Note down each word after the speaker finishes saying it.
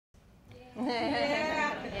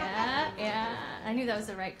Yeah. I knew that was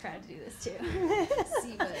the right crowd to do this too.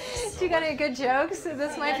 You got any good jokes?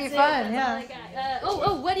 This might be fun. That's all I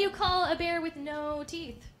got. What do you call a bear with no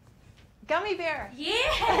teeth? Gummy bear. Yeah.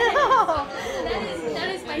 That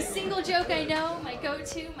is my single joke I know, my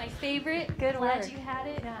go-to, my favorite. Good Glad work. you had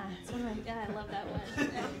it. Yeah. I love that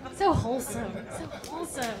one. So wholesome. So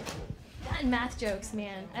wholesome. That and math jokes,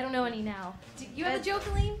 man. I don't know any now. Do you have a joke,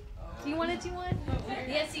 Aline? Do you want to do one?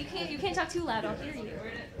 Yes, you can. You can't talk too loud. I'll hear you.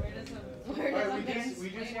 We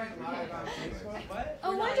just went live on Facebook.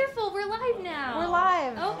 Oh, wonderful. We're live now. We're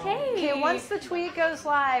live. Okay. Once the tweet goes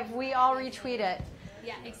live, we all retweet it.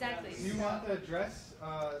 Yeah, exactly. Do you want the address?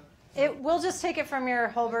 We'll just take it from your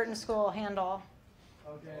Holberton School handle.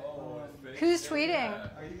 Okay. Who's tweeting?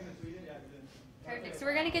 Are you going to tweet it? Perfect. So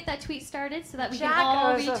we're going to get that tweet started so that we Jack can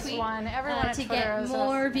all owes us retweet one. Everyone at to Twitter get owes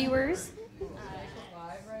more us. viewers.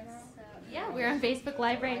 Yeah, we're on Facebook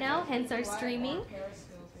Live right now, hence our streaming.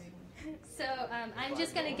 So I'm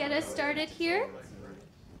just going to get us started here.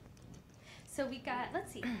 So we got,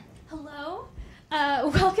 let's see, hello.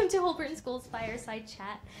 Welcome to Holberton School's Fireside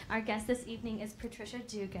Chat. Our guest this evening is Patricia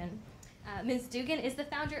Dugan. Ms. Dugan is the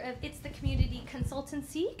founder of It's the Community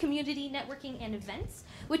Consultancy, Community Networking and Events,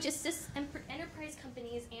 which assists enterprise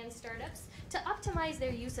companies and startups to optimize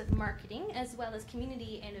their use of marketing as well as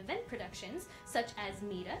community and event productions, such as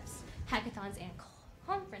meetups, hackathons, and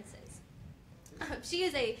conferences. She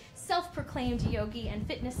is a self-proclaimed yogi and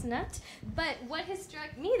fitness nut, but what has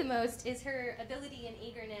struck me the most is her ability and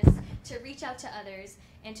eagerness to reach out to others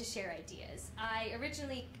and to share ideas. I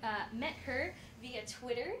originally met her via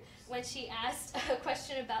Twitter when she asked a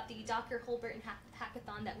question about the Docker Holberton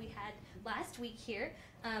hackathon that we had last week here.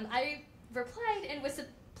 I replied and was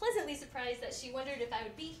pleasantly surprised that she wondered if I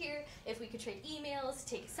would be here, if we could trade emails,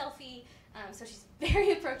 take a selfie. So she's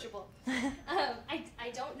very approachable.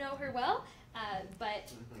 I don't know her well,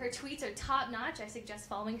 but her tweets are top-notch. I suggest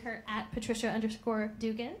following her at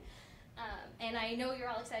Patricia_Dugan. And I know you're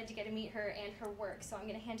all excited to get to meet her and her work, so I'm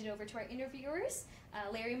going to hand it over to our interviewers,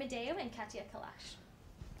 Larry Medeo and Katia Kalash.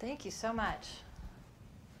 Thank you so much.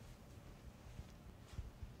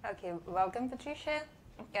 Okay, welcome, Patricia.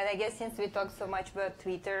 And I guess since we talked so much about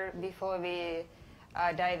Twitter before we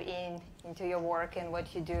dive into your work and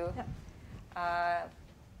what you do,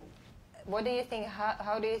 what do you think?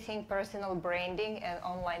 How do you think personal branding and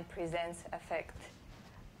online presence affect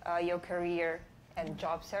your career and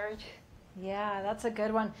job search? Yeah, that's a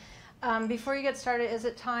good one. Before you get started, is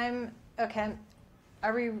it time? Okay.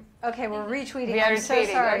 Are we? Okay, we're retweeting. We are I'm so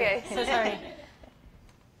retweeting, sorry. okay. So sorry.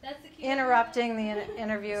 That's the key. Interrupting the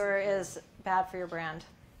interviewer is bad for your brand.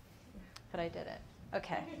 But I did it.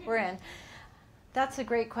 Okay, we're in. That's a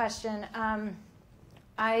great question.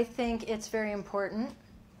 I think it's very important.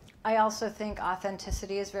 I also think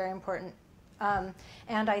authenticity is very important.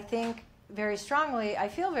 And I think very strongly, I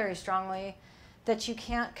feel very strongly that you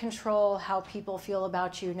can't control how people feel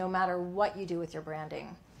about you no matter what you do with your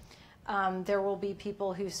branding. There will be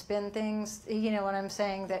people who spin things, you know what I'm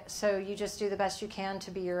saying, that so you just do the best you can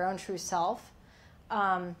to be your own true self.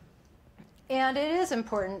 And it is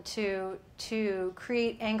important to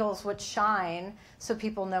create angles which shine so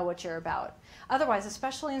people know what you're about. Otherwise,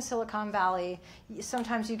 especially in Silicon Valley,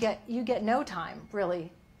 sometimes you get no time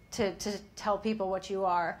really to tell people what you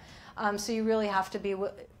are. So you really have to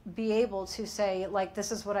be able to say, like,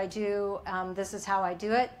 this is what I do, this is how I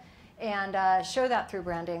do it, and show that through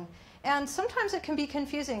branding. And sometimes it can be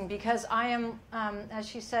confusing because I am, as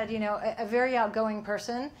she said, you know, a very outgoing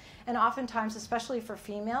person. And oftentimes, especially for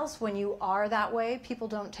females, when you are that way, people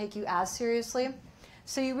don't take you as seriously.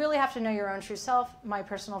 So you really have to know your own true self, my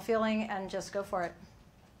personal feeling, and just go for it.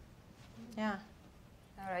 Yeah.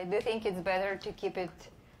 All right. Do you think it's better to keep it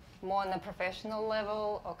more on a professional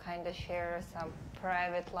level or kind of share some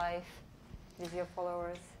private life with your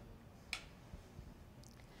followers?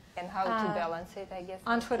 And how to balance it, I guess.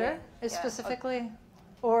 On Twitter, yeah. specifically,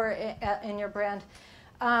 or in your brand?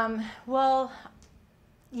 Well,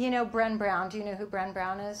 you know Bren Brown. Do you know who Bren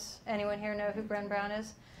Brown is? Anyone here know who Bren Brown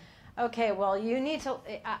is? Okay, well, you need to,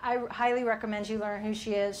 I highly recommend you learn who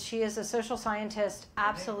she is. She is a social scientist,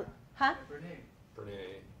 absolute, huh?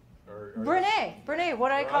 Brene, what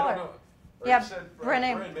did I call her? Yeah,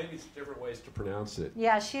 Brene. Maybe it's different ways to pronounce it.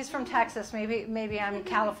 Yeah, she's from Texas. Maybe I'm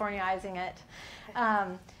Californiizing it.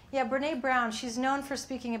 Yeah, Brene Brown, she's known for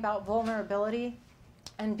speaking about vulnerability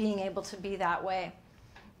and being able to be that way.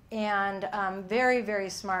 And very, very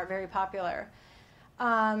smart, very popular.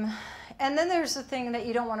 And then there's the thing that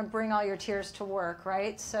you don't want to bring all your tears to work,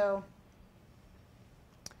 right? So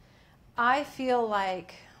I feel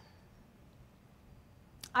like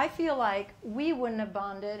I feel like we wouldn't have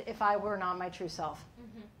bonded if I were not my true self.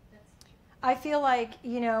 I feel like,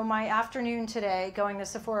 you know, my afternoon today going to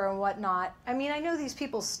Sephora and whatnot, I mean, I know these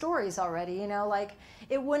people's stories already, you know, like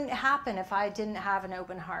it wouldn't happen if I didn't have an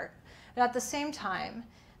open heart. But at the same time,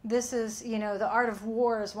 this is, you know, The Art of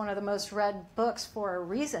War is one of the most read books for a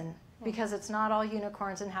reason, because it's not all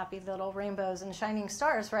unicorns and happy little rainbows and shining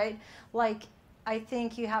stars, right? Like, I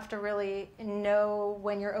think you have to really know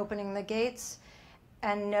when you're opening the gates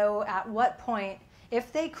and know at what point,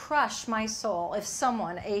 if they crush my soul, if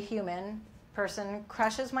someone, a human person,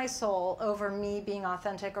 crushes my soul over me being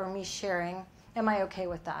authentic or me sharing, am I okay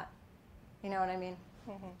with that? You know what I mean?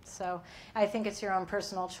 Mm-hmm. So I think it's your own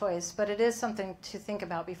personal choice, but it is something to think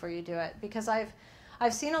about before you do it, because I've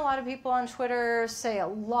seen a lot of people on Twitter say a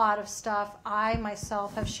lot of stuff. I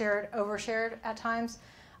myself have overshared at times.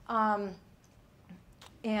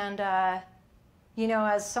 You know,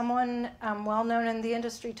 as someone well known in the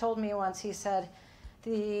industry told me once, he said,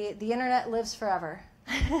 the internet lives forever.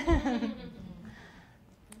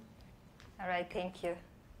 All right, thank you.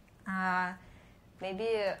 Maybe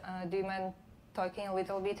do you mind talking a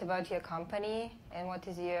little bit about your company and what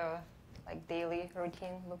is your daily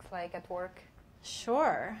routine looks like at work?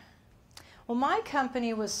 Sure. Well, my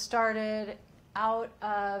company was started out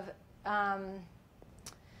of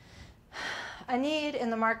a need in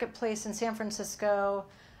the marketplace in San Francisco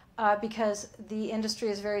because the industry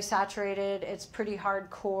is very saturated. It's pretty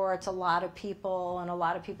hardcore. It's a lot of people, and a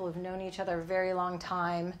lot of people who've known each other a very long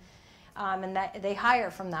time. And that they hire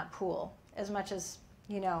from that pool. As much as,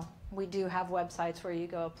 you know, we do have websites where you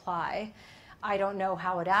go apply. I don't know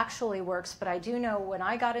how it actually works, but I do know when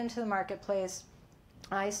I got into the marketplace,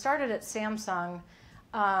 I started at Samsung,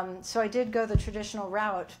 so I did go the traditional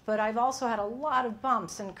route, but I've also had a lot of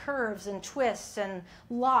bumps and curves and twists and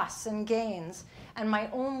loss and gains. And my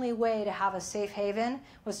only way to have a safe haven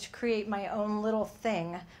was to create my own little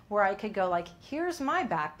thing where I could go like, here's my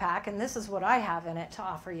backpack and this is what I have in it to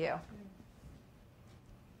offer you.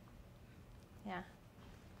 Yeah.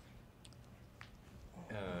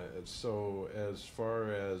 So as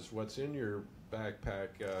far as what's in your backpack,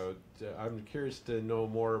 I'm curious to know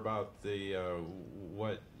more about the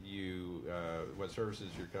what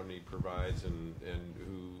services your company provides and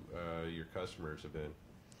who your customers have been,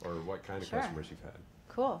 or what kind of customers you've had.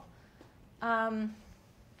 Cool.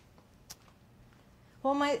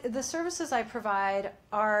 Well, the services I provide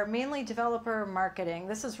are mainly developer marketing.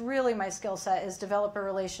 This is really my skill set, is developer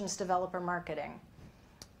relations, developer marketing.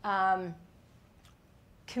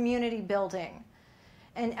 Community building.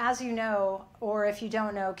 And as you know, or if you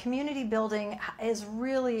don't know, community building is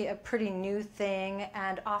really a pretty new thing,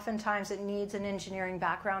 and oftentimes it needs an engineering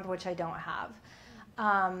background, which I don't have.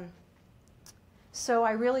 So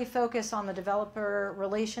I really focus on the developer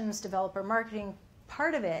relations, developer marketing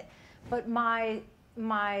part of it, but my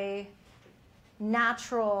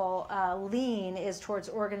natural lean is towards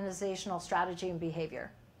organizational strategy and behavior.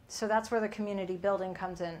 So that's where the community building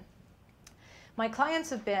comes in. My clients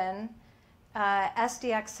have been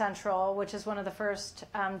SDX Central, which is one of the first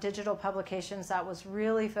digital publications that was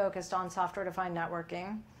really focused on software-defined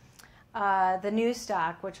networking. The New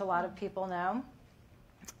Stack, which a lot of people know.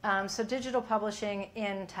 So digital publishing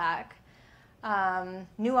in tech.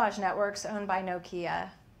 Nuage Networks, owned by Nokia.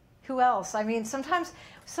 Who else? I mean, sometimes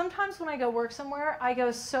when I go work somewhere, I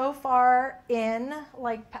go so far in,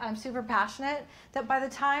 like I'm super passionate, that by the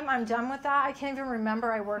time I'm done with that, I can't even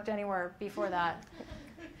remember I worked anywhere before that.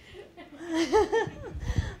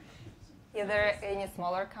 Is there any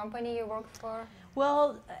smaller company you worked for?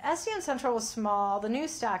 Well, SDN Central was small. The New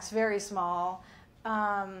Stack's very small. Who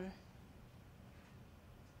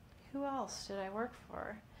else did I work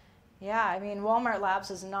for? Yeah, I mean, Walmart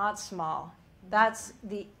Labs is not small. That's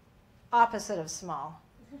the opposite of small.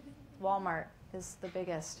 Walmart is the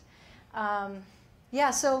biggest.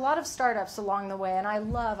 Yeah, so a lot of startups along the way, and I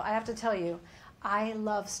have to tell you, I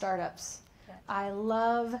love startups. Yeah.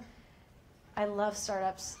 I love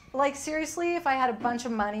startups. Like, seriously, if I had a bunch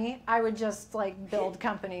of money, I would just like build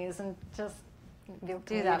companies and just do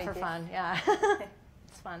that for fun. Yeah,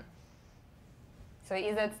 it's fun. So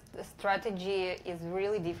is that strategy is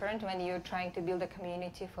really different when you're trying to build a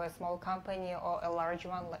community for a small company or a large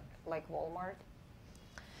one like Walmart?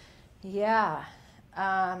 Yeah,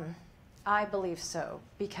 I believe so,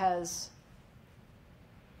 because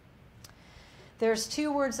there's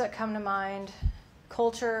two words that come to mind: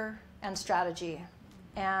 culture and strategy.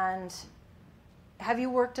 And have you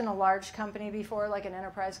worked in a large company before, like an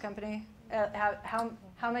enterprise company?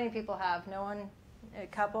 How many people have? No one? A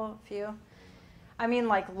couple? Few? I mean,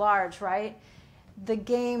 like large, right? The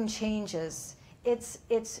game changes. It's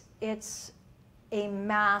a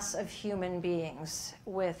mass of human beings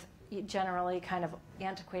with generally kind of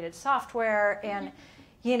antiquated software, and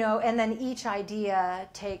you know, and then each idea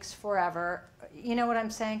takes forever. You know what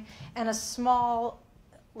I'm saying? And a small,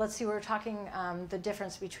 let's see, we were talking the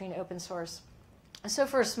difference between open source. So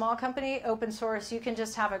for a small company, open source, you can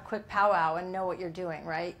just have a quick powwow and know what you're doing,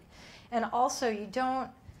 right? And also,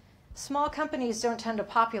 small companies don't tend to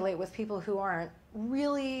populate with people who aren't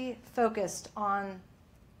really focused on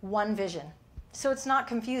one vision. So it's not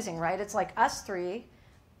confusing, right? It's like us three,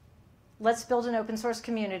 let's build an open source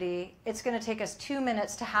community. It's going to take us 2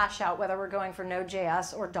 minutes to hash out whether we're going for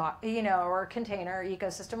Node.js or or container,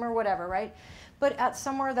 ecosystem, or whatever, right? But at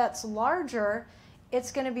somewhere that's larger,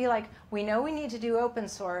 it's going to be like, we know we need to do open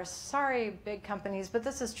source. Sorry, big companies, but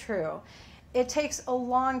this is true. It takes a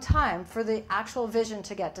long time for the actual vision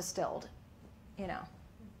to get distilled, you know.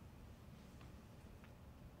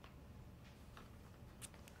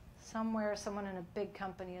 Somewhere, someone in a big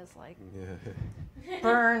company is like,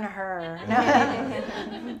 burn her.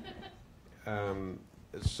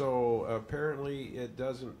 So apparently it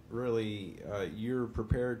doesn't really, you're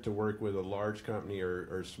prepared to work with a large company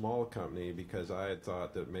or small company, because I had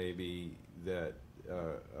thought that maybe that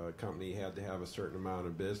a company had to have a certain amount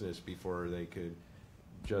of business before they could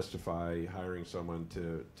justify hiring someone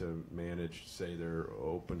to manage, say, their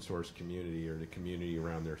open source community or the community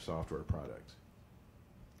around their software products.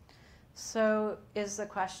 So is the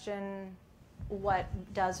question, what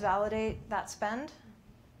does validate that spend?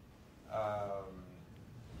 Or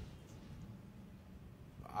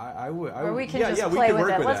we can just play with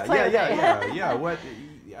it. Let's play with it.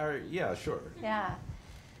 Yeah, sure. Yeah.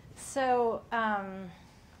 So I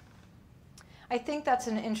think that's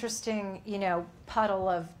an interesting, puddle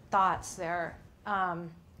of thoughts there,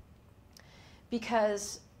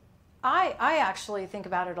 because I actually think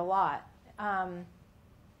about it a lot.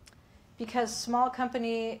 Because small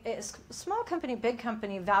company, big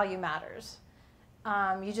company, value matters.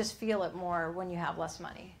 You just feel it more when you have less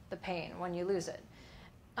money, the pain when you lose it.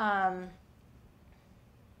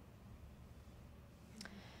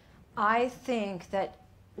 I think that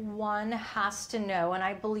one has to know, and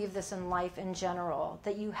I believe this in life in general,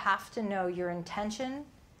 that you have to know your intention.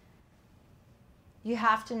 You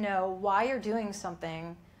have to know why you're doing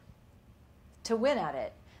something to win at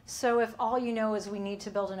it. So if all you know is we need to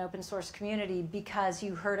build an open source community because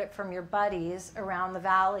you heard it from your buddies around the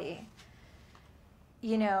valley,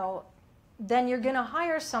 then you're going to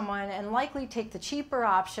hire someone and likely take the cheaper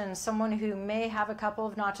option, someone who may have a couple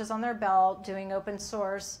of notches on their belt doing open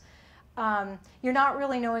source. You're not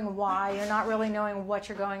really knowing why. You're not really knowing what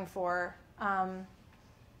you're going for.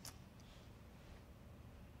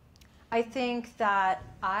 I think that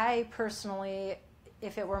I personally,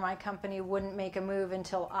 if it were my company, wouldn't make a move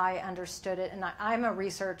until I understood it. And I'm a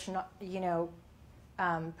research,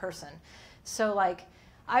 person. So like,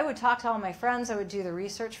 I would talk to all my friends. I would do the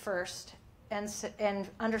research first and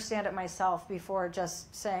understand it myself before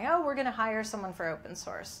just saying, oh, we're going to hire someone for open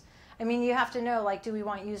source. I mean, you have to know, like, do we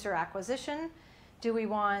want user acquisition? Do we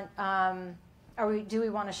want, do we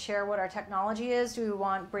want to share what our technology is? Do we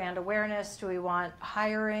want brand awareness? Do we want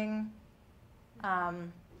hiring?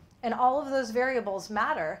 And all of those variables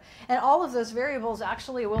matter. And all of those variables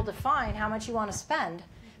actually will define how much you want to spend.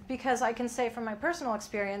 Because I can say from my personal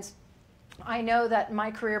experience, I know that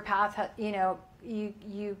my career path,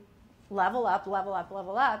 you level up,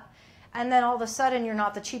 and then all of a sudden you're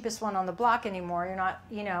not the cheapest one on the block anymore. You're not,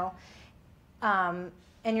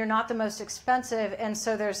 and you're not the most expensive. And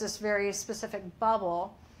so there's this very specific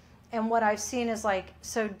bubble. And what I've seen is like,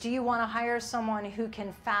 so do you want to hire someone who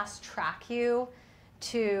can fast track you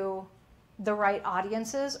to the right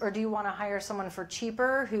audiences, or do you want to hire someone for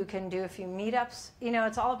cheaper who can do a few meetups?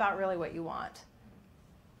 It's all about really what you want.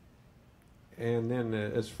 And then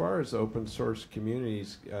as far as open source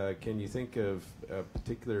communities, can you think of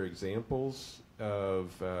particular examples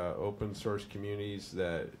of open source communities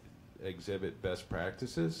that exhibit best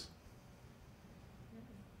practices?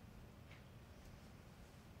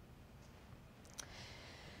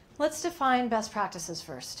 Let's define best practices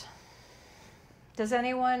first. Does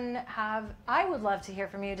anyone have, I would love to hear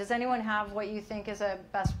from you, does anyone have what you think is a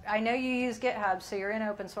best, I know you use GitHub, so you're in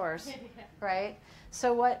open source, right?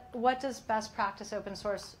 So what does best practice open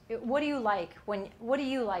source, what do you like in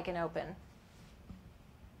open?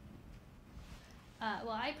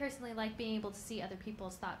 Well, I personally like being able to see other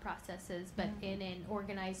people's thought processes, but in an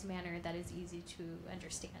organized manner that is easy to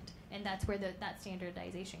understand. And that's where that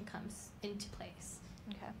standardization comes into place.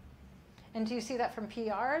 Okay. And do you see that from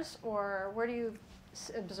PRs, or where do you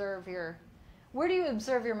observe your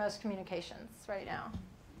most communications right now?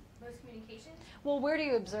 Most communication? Well, where do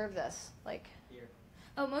you observe this? Like Here.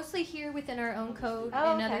 Oh, mostly here within our own code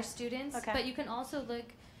Oh, and okay. other students. Okay. But you can also look.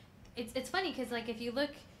 It's funny because like if you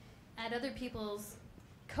look at other people's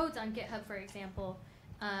codes on GitHub, for example,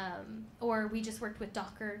 or we just worked with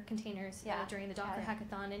Docker containers Yeah. during the Docker Yeah.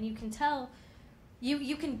 hackathon, and you can tell.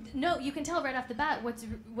 You can tell right off the bat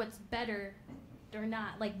what's better or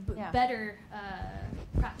not, like Yeah. better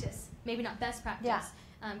practice, maybe not best practice,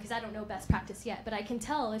 because I don't know best practice yet, but I can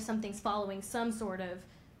tell if something's following some sort of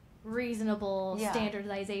reasonable Yeah.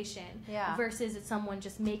 standardization Yeah. versus it's someone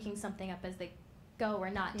just making something up as they go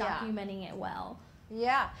or not Yeah. documenting it well.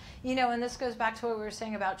 Yeah, and this goes back to what we were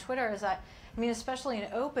saying about Twitter, is that, I mean, especially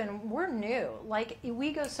in open, we're new. Like,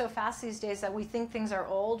 we go so fast these days that we think things are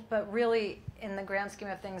old, but really, in the grand scheme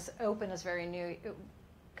of things, open is very new,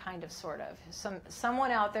 kind of, sort of.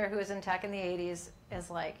 Someone out there who was in tech in the 80s is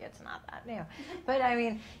like, it's not that new. But, I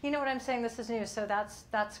mean, you know what I'm saying? This is new, so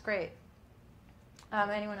that's great.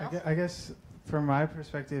 Anyone else? I guess, from my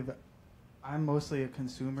perspective, I'm mostly a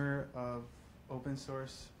consumer of open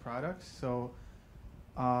source products, so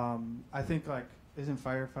I think, like, isn't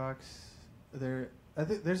Firefox there? I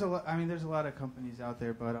think there's a lot. I mean, there's a lot of companies out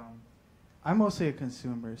there, but I'm mostly a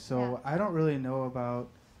consumer, so I don't really know about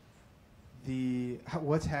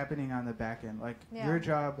what's happening on the back end. Like your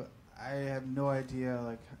job, I have no idea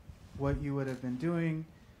like what you would have been doing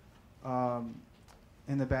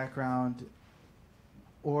in the background,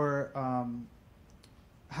 or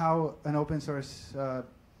how an open source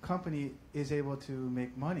company is able to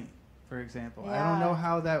make money, for example. I don't know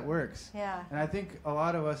how that works. Yeah. And I think a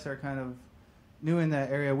lot of us are kind of new in that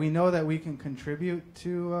area. We know that we can contribute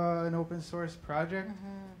to an open source project,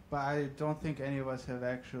 but I don't think any of us have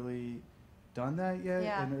actually done that yet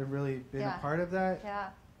and really been a part of that. Yeah.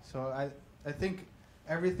 So I think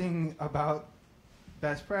everything about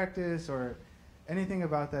best practice or anything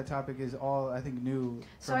about that topic is all, I think, new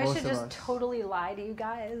for most of us. So I should just totally lie to you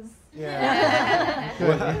guys? Yeah.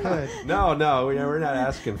 Good. No, we're not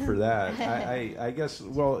asking for that. I guess,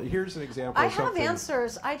 well, here's an example I of something. have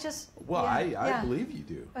answers. I just... Well, I believe you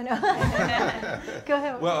do. Oh, no. Go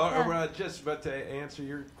ahead. Well, but to answer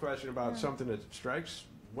your question about something that strikes,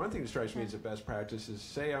 one thing that strikes me as a best practice is,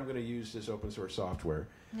 say I'm going to use this open source software.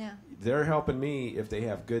 Yeah. They're helping me if they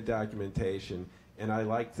have good documentation, and I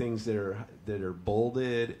like things that are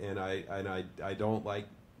bolded, and I don't like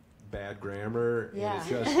bad grammar. Yeah. And it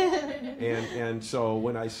just and so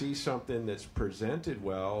when I see something that's presented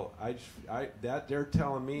well, that they're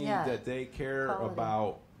telling me that they care Quality.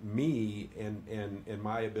 about me and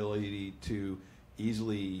my ability to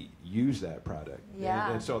easily use that product.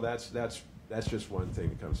 Yeah. And so that's just one thing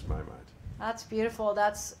that comes to my mind. That's beautiful.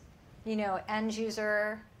 That's, end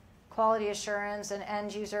user quality assurance and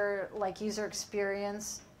end user, like, user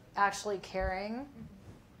experience actually caring.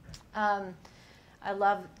 I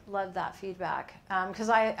love that feedback, because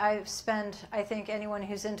I think anyone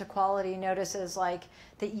who's into quality notices, like,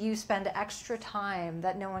 that you spend extra time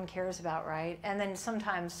that no one cares about, right? And then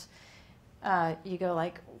sometimes you go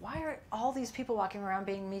like, why are all these people walking around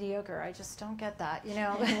being mediocre? I just don't get that,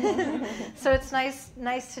 So it's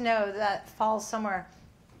nice to know that falls somewhere.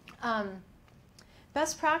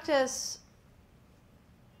 Best practice,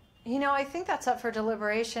 I think that's up for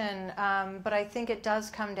deliberation, but I think it does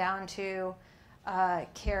come down to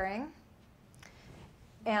caring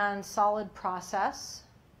and solid process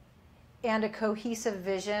and a cohesive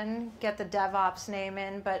vision. Get the DevOps name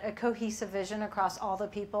in, but a cohesive vision across all the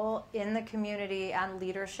people in the community and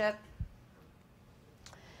leadership.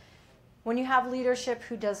 When you have leadership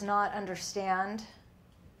who does not understand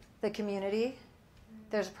the community,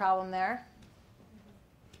 there's a problem there.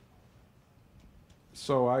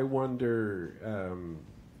 So I wonder,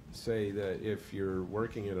 say that if you're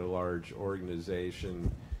working in a large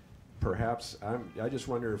organization, perhaps I just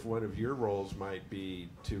wonder if one of your roles might be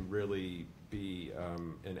to really be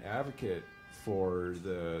an advocate for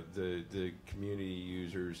the community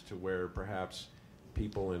users, to where perhaps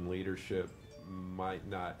people in leadership might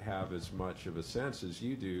not have as much of a sense as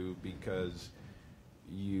you do, because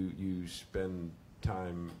you spend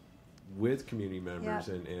time with community members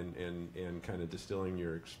and kind of distilling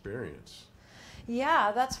your experience.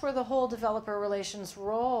 Yeah, that's where the whole developer relations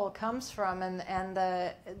role comes from, and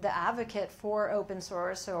the advocate for open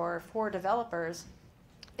source or for developers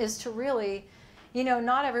is to really,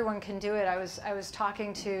 not everyone can do it. I was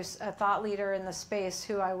talking to a thought leader in the space,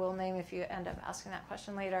 who I will name if you end up asking that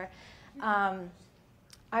question later.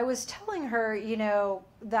 I was telling her,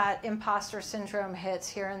 that imposter syndrome hits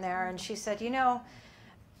here and there, and she said,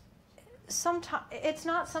 sometimes it's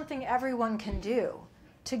not something everyone can do,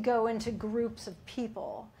 to go into groups of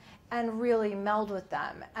people and really meld with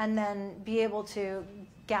them and then be able to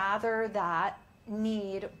gather that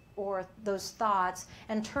need or those thoughts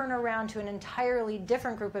and turn around to an entirely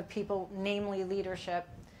different group of people, namely leadership,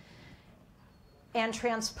 and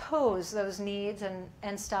transpose those needs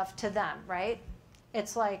and stuff to them, right?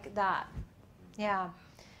 It's like that. Yeah.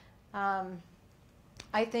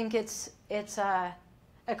 I think it's a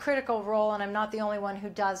critical role, and I'm not the only one who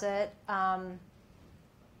does it. And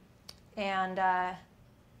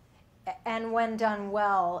when done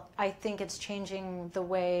well, I think it's changing the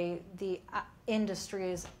way the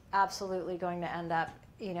industry is absolutely going to end up,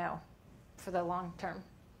 for the long term.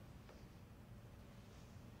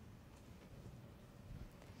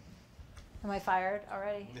 Am I fired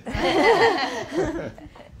already?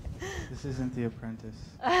 This isn't The Apprentice.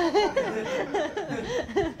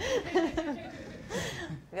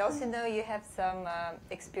 We also know you have some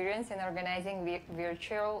experience in organizing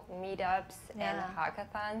virtual meetups and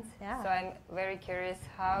hackathons. Yeah. So I'm very curious,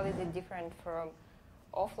 how is it different from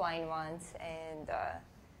offline ones? And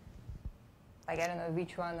I don't know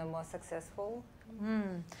which one are more successful.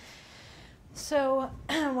 So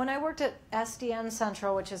when I worked at SDN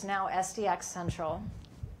Central, which is now SDX Central,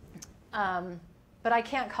 but I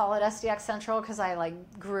can't call it SDX Central because I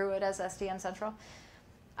grew it as SDN Central.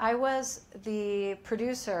 I was the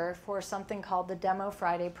producer for something called the Demo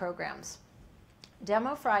Friday programs.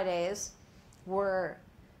 Demo Fridays were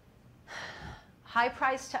high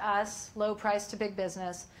price to us, low price to big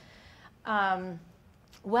business,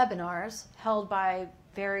 webinars held by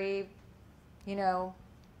very,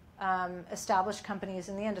 established companies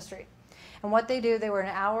in the industry. And what they do, they were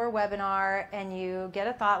an hour webinar, and you get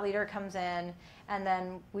a thought leader comes in, and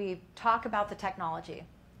then we talk about the technology.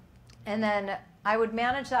 And then I would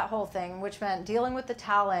manage that whole thing, which meant dealing with the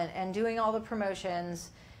talent and doing all the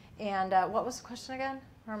promotions. And what was the question again?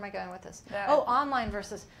 Where am I going with this? Online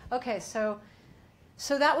versus, okay, so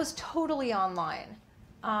that was totally online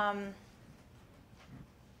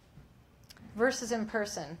versus in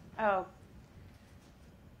person. Oh,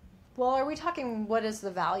 well, are we talking what is the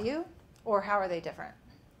value, or how are they different?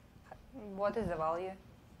 What is the value?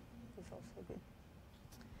 It's also good.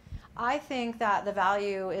 I think that the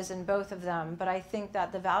value is in both of them, but I think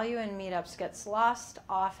that the value in meetups gets lost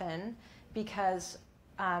often because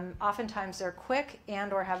oftentimes they're quick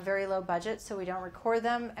and or have very low budgets, so we don't record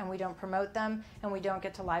them and we don't promote them and we don't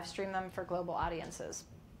get to live stream them for global audiences.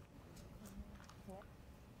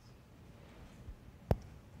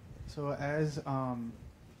 So as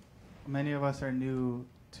many of us are new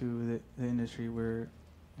to the industry, we're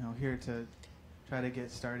here to try to get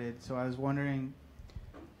started. So I was wondering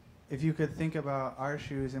if you could think about our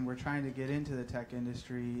shoes, and we're trying to get into the tech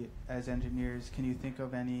industry as engineers. Can you think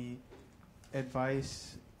of any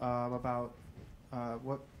advice about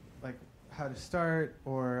how to start,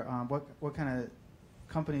 or what kind of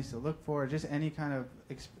companies to look for? Just any kind of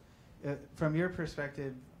from your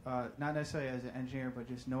perspective, not necessarily as an engineer, but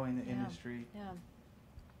just knowing the industry. Yeah.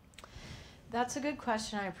 That's a good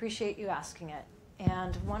question. I appreciate you asking it.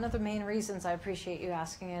 And one of the main reasons I appreciate you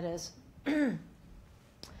asking it is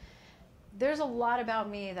there's a lot about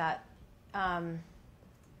me that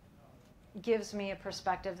gives me a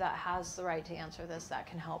perspective that has the right to answer this, that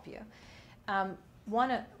can help you.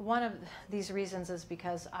 One of these reasons is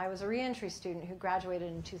because I was a reentry student who graduated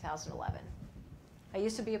in 2011. I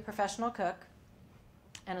used to be a professional cook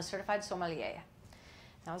and a certified sommelier.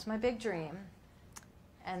 That was my big dream.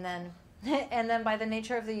 And then by the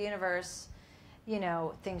nature of the universe,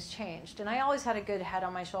 things changed. And I always had a good head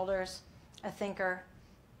on my shoulders, a thinker.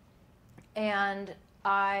 And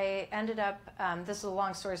I ended up, this is a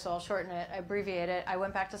long story, so I'll shorten it, I abbreviate it. I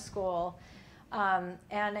went back to school and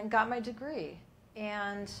got my degree.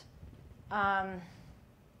 And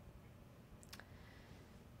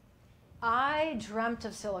I dreamt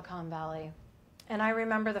of Silicon Valley. And I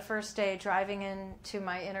remember the first day driving into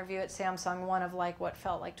my interview at Samsung, one of what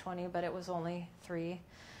felt like 20, but it was only 3.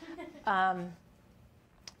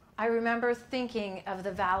 I remember thinking of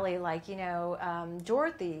the valley like,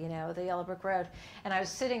 Dorothy, the Yellow Brick Road. And I was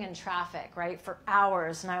sitting in traffic, right, for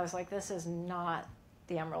hours. And I was like, this is not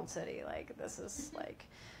the Emerald City. This is,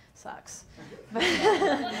 sucks.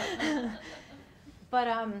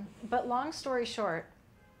 But long story short,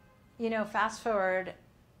 fast forward,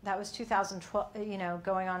 that was 2012,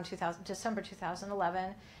 going on December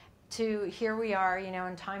 2011, to here we are,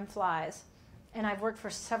 and time flies. And I've worked for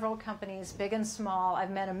several companies, big and small. I've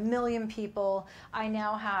met 1 million people. I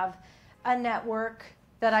now have a network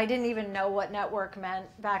that I didn't even know what network meant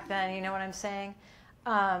back then, you know what I'm saying?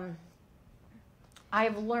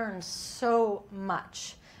 I've learned so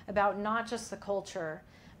much about not just the culture,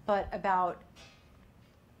 but about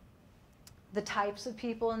the types of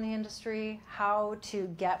people in the industry, how to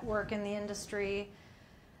get work in the industry,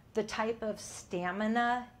 the type of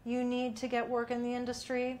stamina you need to get work in the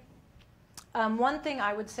industry. One thing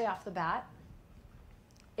I would say off the bat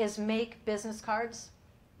is make business cards.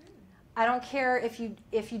 I don't care if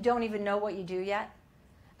you don't even know what you do yet.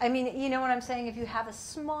 I mean, you know what I'm saying? If you have a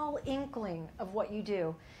small inkling of what you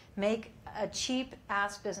do, make a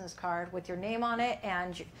cheap-ass business card with your name on it.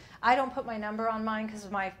 And I don't put my number on mine because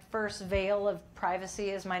my first veil of privacy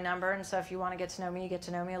is my number. And so if you want to get to know me, you get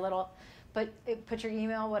to know me a little. But put your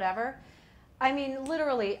email, whatever. I mean,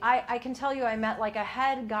 literally, I can tell you I met like a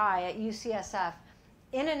head guy at UCSF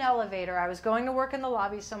in an elevator. I was going to work in the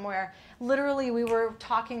lobby somewhere. Literally, we were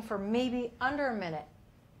talking for maybe under a minute.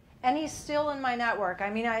 And he's still in my network.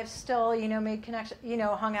 I mean, I've still, made connection,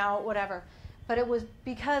 hung out, whatever. But it was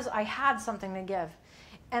because I had something to give.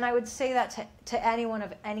 And I would say that to anyone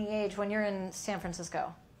of any age when you're in San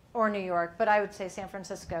Francisco or New York. But I would say San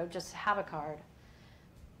Francisco, just have a card.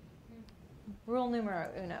 Rule numero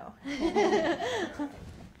uno.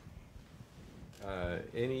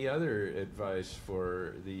 Any other advice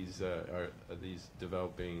for these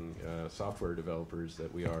developing software developers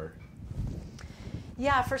that we are?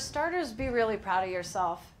 Yeah, for starters, be really proud of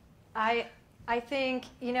yourself. I think,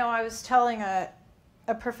 I was telling a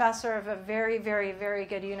professor of a very, very, very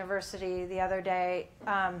good university the other day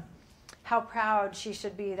how proud she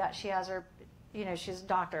should be that she has her, she's a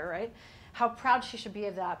doctor, right? How proud she should be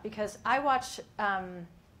of that, because I watch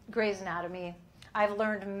Grey's Anatomy. I've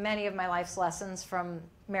learned many of my life's lessons from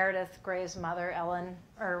Meredith Grey's mother, Ellen,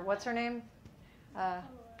 or what's her name?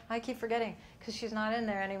 I keep forgetting because she's not in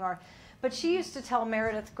there anymore. But she used to tell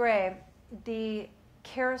Meredith Grey, the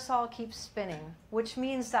carousel keeps spinning, which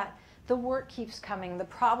means that the work keeps coming, the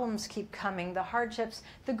problems keep coming, the hardships,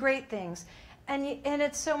 the great things. And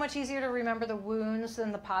it's so much easier to remember the wounds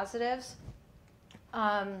than the positives.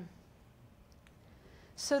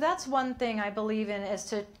 So that's one thing I believe in, is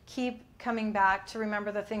to keep coming back to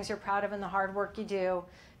remember the things you're proud of and the hard work you do.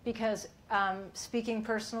 Because speaking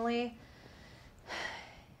personally,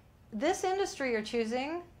 this industry you're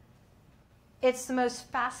choosing, it's the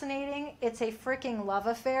most fascinating. It's a freaking love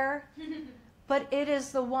affair, but it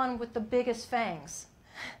is the one with the biggest fangs.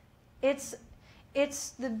 It's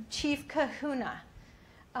the chief kahuna.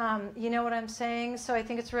 You know what I'm saying? So I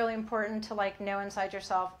think it's really important to know inside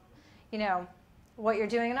yourself, what you're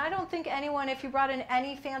doing. And I don't think anyone, if you brought in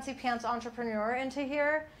any fancy pants entrepreneur into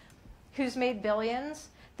here who's made billions,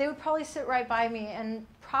 they would probably sit right by me and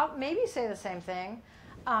maybe say the same thing.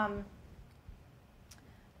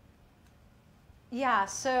 Yeah,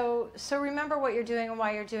 so remember what you're doing and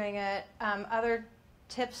why you're doing it. Other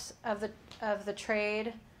tips of the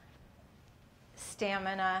trade: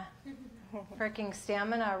 stamina, freaking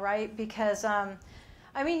stamina, right? Because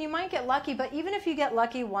you might get lucky, but even if you get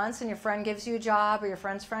lucky once and your friend gives you a job or your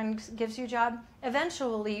friend's friend gives you a job,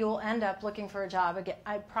 eventually you'll end up looking for a job again.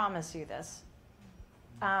 I promise you this.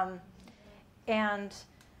 And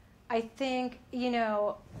I think,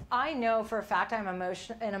 I know for a fact I'm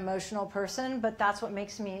an emotional person, but that's what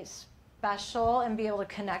makes me special and be able to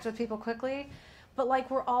connect with people quickly. But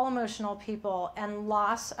we're all emotional people, and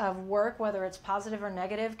loss of work, whether it's positive or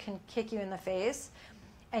negative, can kick you in the face.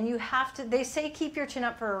 And you have to, they say keep your chin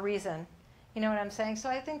up for a reason. You know what I'm saying? So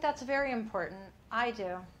I think that's very important. I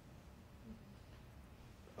do.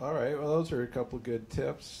 All right, well, those are a couple good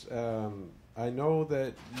tips. I know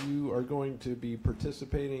that you are going to be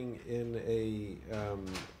participating in a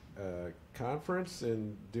conference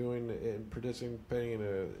and participating in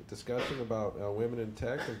a discussion about women in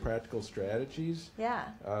tech and practical strategies. Yeah.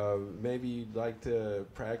 Maybe you'd like to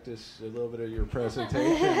practice a little bit of your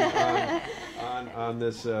presentation on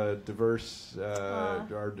this diverse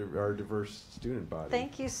our diverse student body.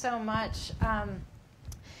 Thank you so much.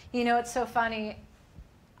 It's so funny.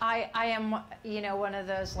 I am, one of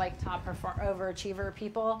those top overachiever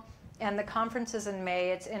people, and the conference is in May.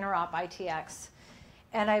 It's Interop ITX,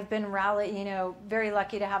 and I've been very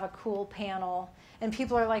lucky to have a cool panel. And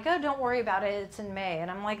people are like, "Oh, don't worry about it. It's in May." And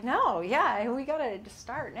I'm like, "No, yeah, we gotta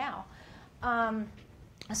start now."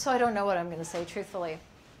 So I don't know what I'm going to say, truthfully,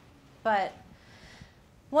 but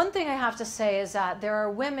one thing I have to say is that there are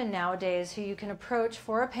women nowadays who you can approach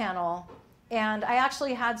for a panel, and I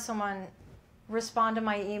actually had someone respond to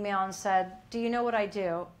my email and said, "Do you know what I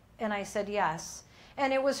do?" And I said, "Yes."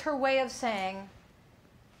 And it was her way of saying,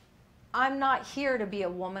 I'm not here to be a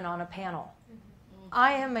woman on a panel.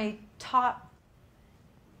 I am a top,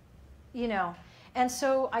 And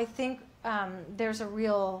so I think there's a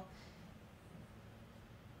real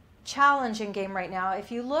challenging game right now.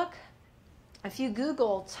 If you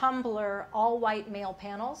Google Tumblr all-white male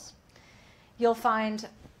panels, you'll find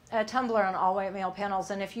a Tumblr on all white male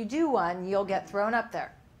panels, and if you do one, you'll get thrown up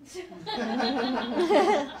there.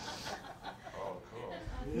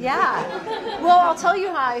 Yeah. Well, I'll tell you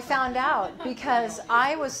how I found out, because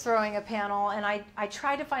I was throwing a panel and I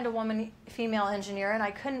tried to find a female engineer, and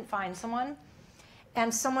I couldn't find someone.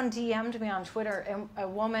 And someone DM'd me on Twitter, a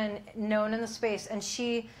woman known in the space, and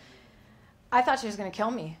I thought she was going to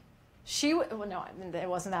kill me. Well, no, it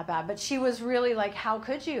wasn't that bad, but she was really like, how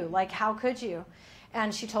could you? Like, how could you?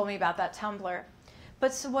 And she told me about that Tumblr.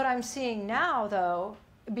 But so what I'm seeing now, though,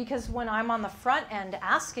 because when I'm on the front end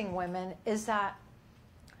asking women, is that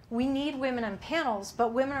we need women on panels,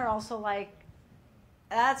 but women are also like,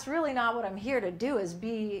 that's really not what I'm here to do, is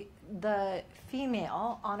be the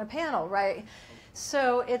female on a panel, right?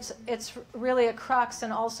 So it's really a crux,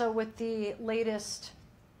 and also with the latest,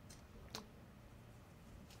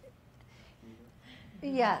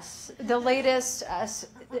 yes, the latest,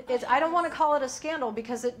 I don't want to call it a scandal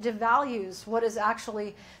because it devalues what is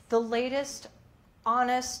actually the latest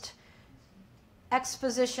honest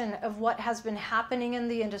exposition of what has been happening in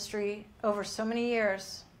the industry over so many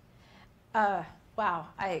years. Wow.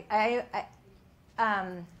 I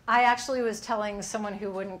actually was telling someone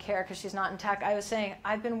who wouldn't care because she's not in tech, I was saying,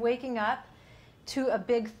 I've been waking up to a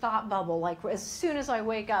big thought bubble. Like, as soon as I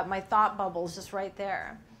wake up, my thought bubble is just right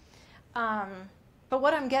there. But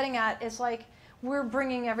what I'm getting at is, like, we're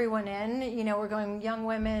bringing everyone in, you know, we're going young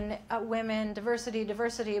women, women, diversity,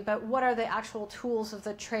 but what are the actual tools of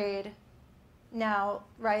the trade now,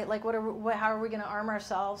 right? Like, how are we going to arm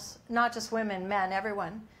ourselves? Not just women, men,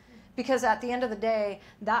 everyone. Because at the end of the day,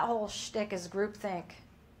 that whole shtick is groupthink,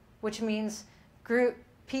 which means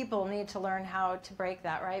people need to learn how to break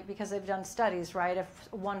that, right? Because they've done studies, right? If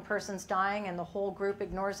one person's dying and the whole group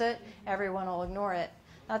ignores it, everyone will ignore it.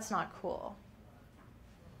 That's not cool.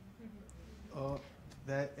 Oh,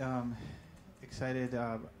 that excited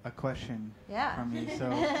a question Yeah. from me.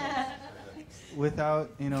 So, without,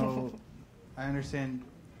 you know, I understand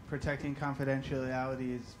protecting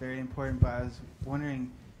confidentiality is very important, but I was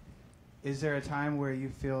wondering, is there a time where you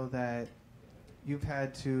feel that you've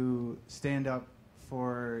had to stand up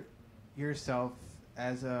for yourself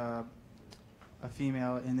as a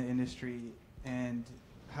female in the industry, and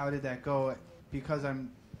how did that go? Because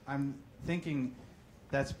I'm thinking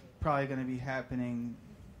that's probably going to be happening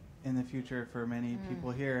in the future for many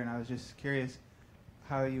people here, and I was just curious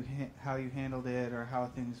how you handled it, or how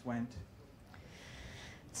things went.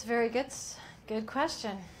 It's a very good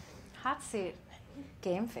question. Hot seat.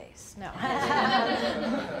 Game face. No.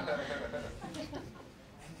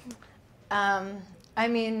 I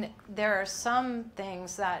mean, there are some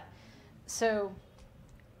things that,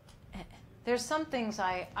 there's some things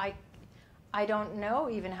I don't know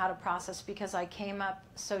even how to process because I came up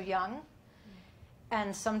so young.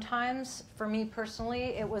 And sometimes, for me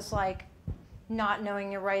personally, it was like not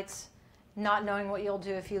knowing your rights, not knowing what you'll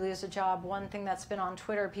do if you lose a job. One thing that's been on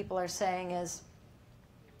Twitter, people are saying, is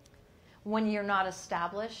when you're not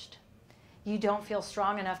established, you don't feel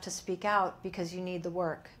strong enough to speak out because you need the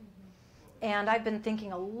work. And I've been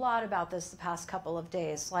thinking a lot about this the past couple of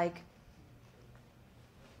days. Like,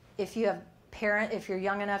 if you're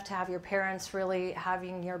young enough to have your parents really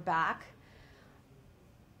having your back,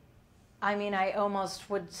 I mean, I almost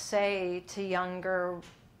would say to younger,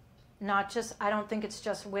 I don't think it's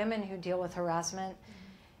just women who deal with harassment,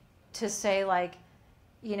 to say, like,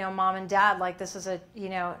 you know, mom and dad, like, this is a, you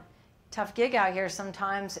know, tough gig out here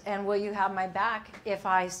sometimes, and will you have my back if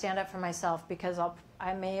I stand up for myself, because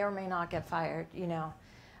I may or may not get fired, you know.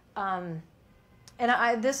 And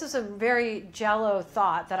this is a very jello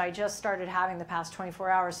thought that I just started having the past 24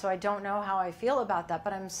 hours, so I don't know how I feel about that,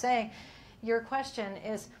 but I'm saying your question,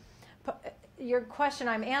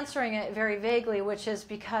 I'm answering it very vaguely, which is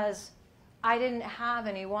because I didn't have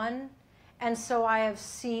anyone, and so I have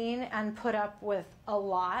seen and put up with a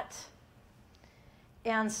lot.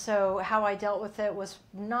 And so how I dealt with it was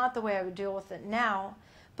not the way I would deal with it now.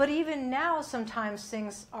 But even now, sometimes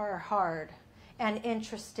things are hard and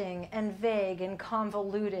interesting and vague and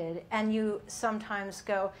convoluted. And you sometimes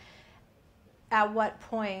go, at what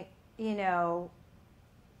point, you know,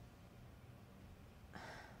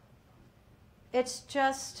 it's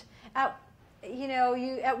just, at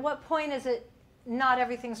what point is it not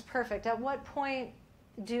everything's perfect? At what point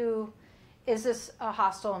is this a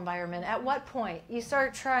hostile environment? At what point? You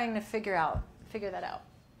start trying to figure that out.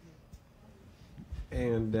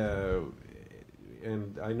 And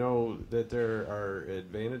I know that there are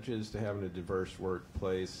advantages to having a diverse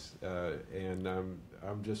workplace, and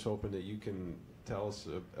I'm just hoping that you can tell us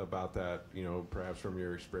about that, you know, perhaps from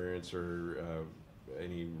your experience or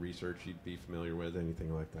any research you'd be familiar with,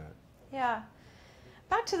 anything like that. Yeah.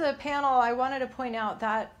 Back to the panel, I wanted to point out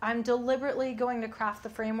that I'm deliberately going to craft the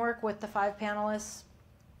framework with the 5 panelists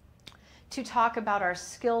to talk about our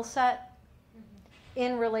skill set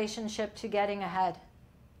in relationship to getting ahead.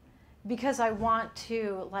 Because I want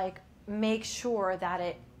to make sure that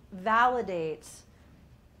it validates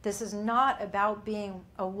this is not about being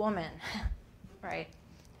a woman, right?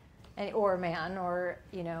 Or a man, or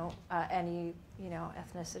any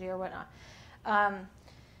ethnicity or whatnot.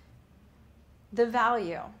 The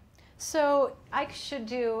value. So I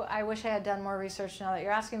wish I had done more research now that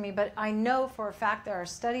you're asking me, but I know for a fact there are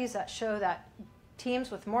studies that show that teams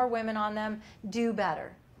with more women on them do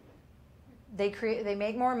better. They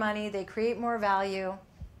make more money, they create more value.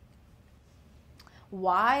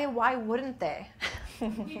 Why? Why wouldn't they?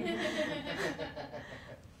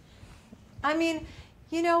 I mean,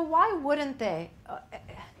 why wouldn't they?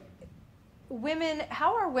 Women,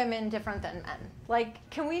 how are women different than men?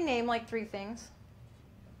 Can we name 3 things?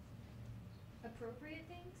 Appropriate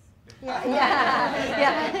things?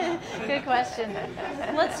 Yeah. Good question.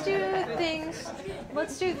 Let's do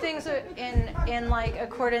things in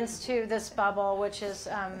accordance to this bubble, which is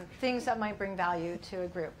things that might bring value to a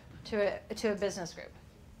group, to a business group.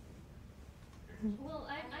 Well,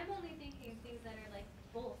 I'm only thinking things that are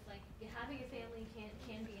both. Having a family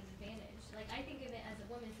can be an advantage. I think of it as a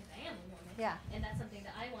woman because I am a woman. Yeah. And that's something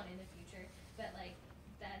that I want in the future. But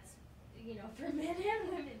that's for men and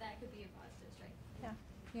women that could be a positive strength. Yeah.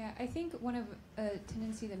 Yeah, I think one of a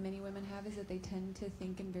tendency that many women have is that they tend to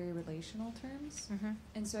think in very relational terms. Mm-hmm.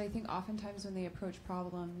 And so I think oftentimes when they approach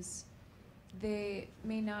problems, they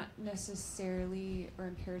may not necessarily or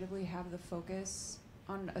imperatively have the focus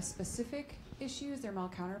on a specific issue as their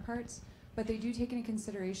male counterparts, but they do take into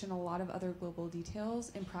consideration a lot of other global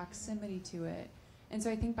details and proximity to it. And so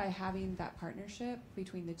I think by having that partnership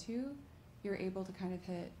between the two, you're able to kind of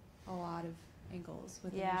hit a lot of angles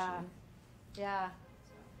with an issue. Yeah.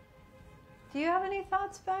 Do you have any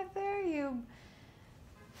thoughts back there? You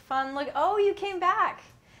you came back.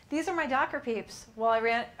 These are my Docker peeps. Well,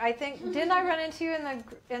 didn't I run into you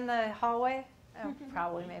in the hallway? Oh,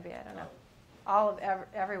 probably, maybe, I don't know. All of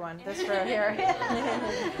everyone, this row here.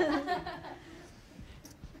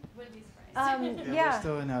 Wouldn't be surprised. We're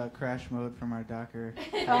still in a crash mode from our Docker.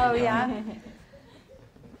 Oh, yeah?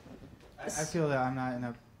 I feel that I'm not in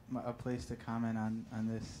a place to comment on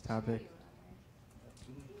this topic.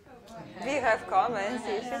 We have comments.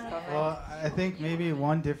 You should comment. Well, I think maybe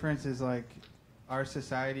one difference is our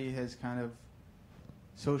society has kind of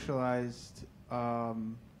socialized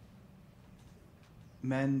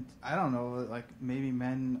men. I don't know, maybe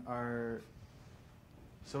men are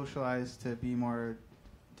socialized to be more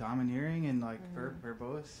domineering and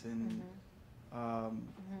verbose and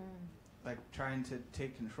trying to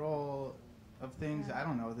take control of things. I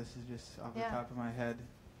don't know. This is just off the top of my head.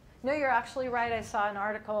 No, you're actually right. I saw an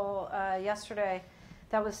article yesterday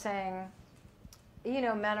that was saying,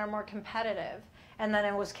 men are more competitive. And then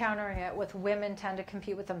it was countering it with women tend to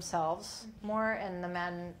compete with themselves more and the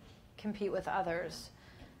men compete with others.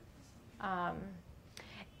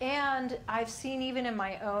 And I've seen even in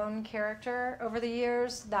my own character over the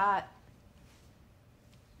years that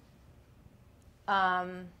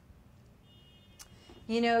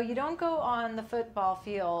you don't go on the football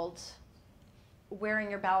field wearing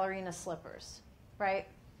your ballerina slippers, right?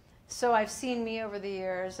 So I've seen me over the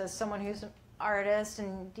years as someone who's an artist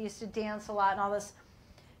and used to dance a lot and all this,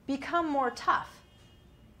 become more tough,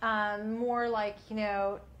 more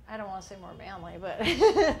I don't want to say more manly, but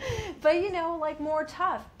more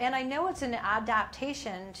tough. And I know it's an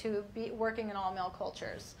adaptation to be working in all male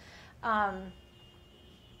cultures.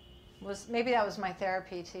 Maybe that was my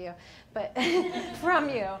therapy to you, but from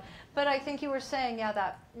you. But I think you were saying,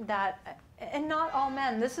 that, and not all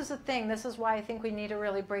men. This is the thing. This is why I think we need to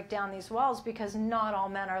really break down these walls, because not all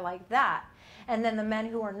men are like that. And then the men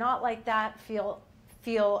who are not like that feel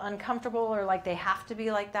uncomfortable or like they have to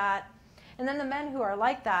be like that. And then the men who are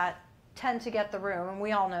like that tend to get the room, and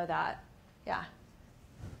we all know that. Yeah.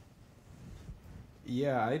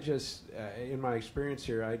 Yeah, I just, in my experience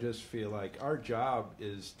here, I just feel like our job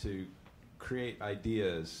is to create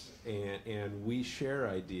ideas, and we share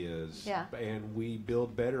ideas, and we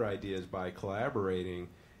build better ideas by collaborating,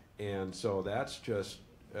 and so that's just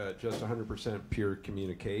 100% pure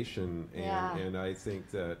communication, and I think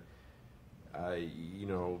that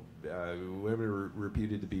women are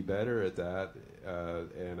reputed to be better at that,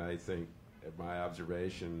 and I think my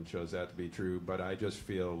observation shows that to be true, but I just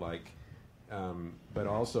feel like but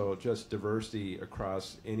also just diversity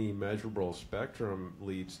across any measurable spectrum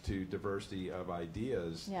leads to diversity of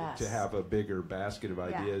ideas. Yes. To have a bigger basket of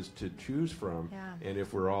ideas to choose from. Yeah. And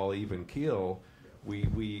if we're all even keel,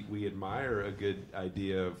 we admire a good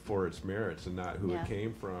idea for its merits and not who Yeah. it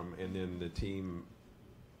came from, and then the team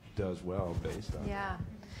does well based on Yeah.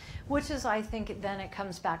 Which is, I think, then it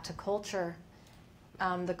comes back to culture,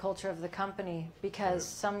 the culture of the company, because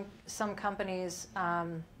some companies,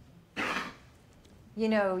 you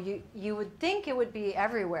know, you would think it would be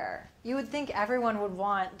everywhere. You would think everyone would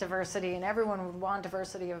want diversity and everyone would want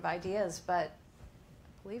diversity of ideas, but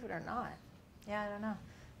believe it or not, yeah, I don't know.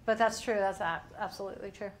 But that's true. That's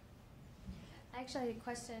absolutely true. I actually had a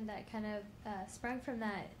question that kind of sprung from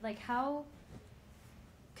that. Like how,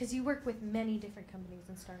 because you work with many different companies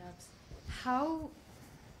and startups, how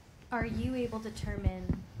are you able to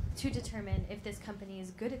determine if this company is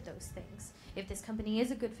good at those things? If this company is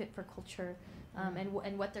a good fit for culture,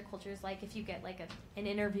 and what their culture is like, if you get like an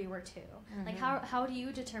interview or two. Mm-hmm. Like how do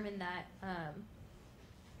you determine that?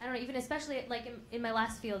 I don't know, even especially like in my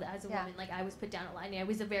last field as a woman, like I was put down a line. It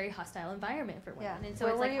was a very hostile environment for women. And so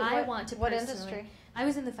it's like I want to what personally. Industry? I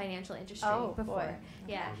was in the financial industry before. Boy.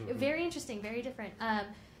 Yeah, very interesting, very different.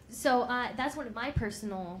 So that's one of my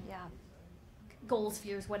personal goals,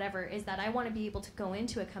 fears, whatever, is that I want to be able to go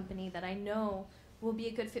into a company that I know will be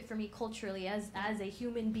a good fit for me culturally as a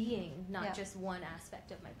human being, not just one aspect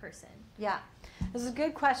of my person. Yeah, this is a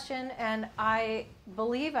good question, and I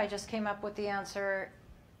believe I just came up with the answer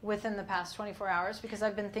within the past 24 hours because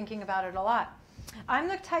I've been thinking about it a lot. I'm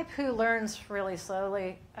the type who learns really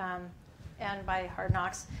slowly and by hard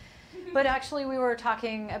knocks. But actually we were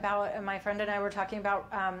talking about, my friend and I were talking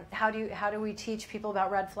about how do we teach people about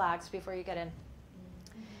red flags before you get in.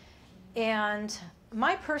 And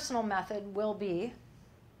my personal method will be,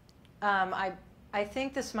 I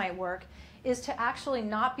think this might work, is to actually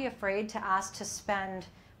not be afraid to ask to spend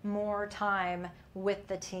more time with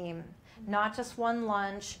the team. Not just one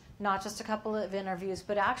lunch, not just a couple of interviews,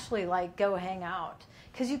 but actually like go hang out.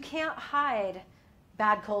 Because you can't hide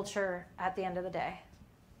bad culture at the end of the day.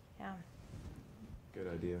 Yeah. Good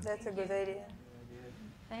idea. That's a good idea.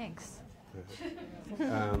 Thanks.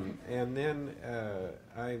 And then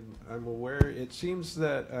I'm aware, it seems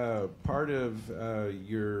that part of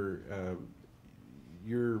your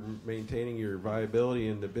maintaining your viability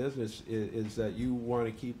in the business is that you want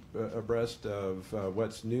to keep abreast of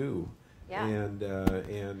what's new. Yeah. And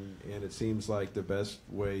it seems like the best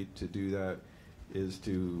way to do that is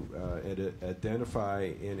to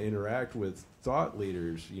identify and interact with thought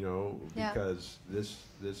leaders, you know, because this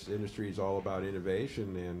industry is all about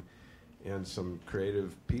innovation, and some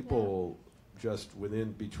creative people just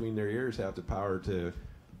between their ears have the power to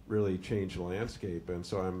really change the landscape. And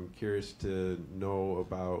so I'm curious to know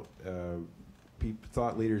about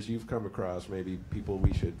thought leaders you've come across, maybe people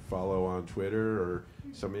we should follow on Twitter, or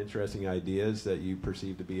some interesting ideas that you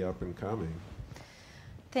perceive to be up and coming.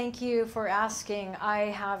 Thank you for asking. I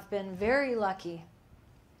have been very lucky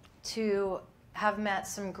to have met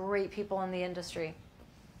some great people in the industry.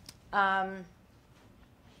 I'm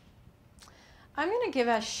going to give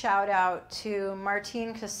a shout out to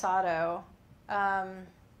Martin Casado.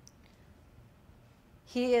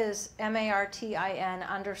 He is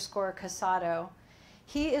Martin_Casado.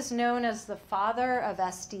 He is known as the father of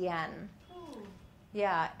SDN.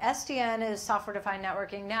 Yeah, SDN is software-defined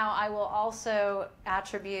networking. Now, I will also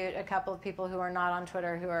attribute a couple of people who are not on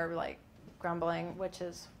Twitter who are like grumbling, which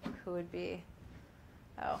is who would be,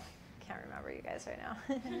 can't remember you guys right now.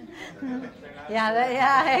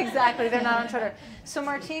 Yeah, exactly. They're not on Twitter. So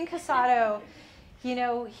Martin Casado, you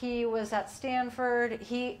know, he was at Stanford.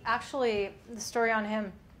 He actually, the story on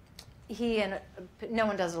him, no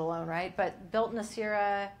one does it alone, right? But built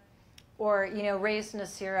Nicira, or, you know, raised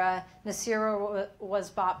Nicira. Nicira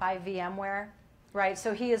was bought by VMware, right?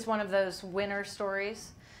 So he is one of those winner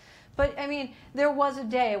stories. But, I mean, there was a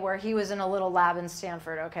day where he was in a little lab in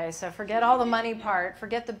Stanford, okay? So forget all the money part,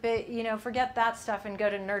 forget forget that stuff and go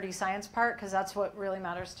to nerdy science part, because that's what really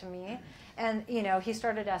matters to me. And, you know, he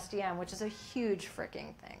started SDN, which is a huge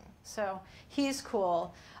freaking thing. So he's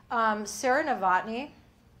cool. Sarah Novotny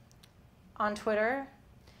on Twitter.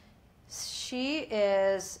 She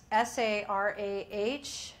is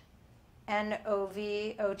SarahNovotny, and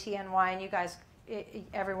you guys,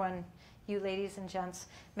 everyone, you ladies and gents,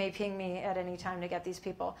 may ping me at any time to get these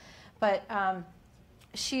people. But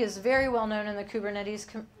she is very well known in the Kubernetes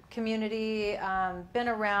community, been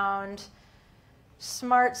around,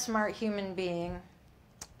 smart human being,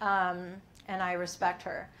 and I respect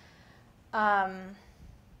her.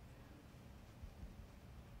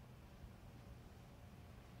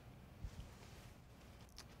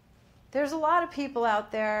 there's a lot of people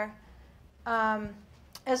out there.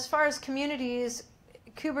 As far as communities,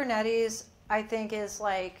 Kubernetes, I think, is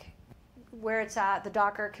like where it's at, the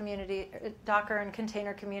Docker community, Docker and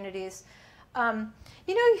container communities. You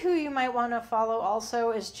know who you might want to follow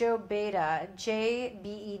also is Joe Beda,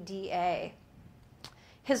 J-B-E-D-A.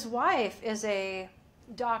 His wife is a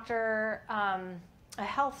doctor, a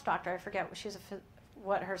health doctor. I forget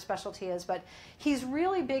what her specialty is, but he's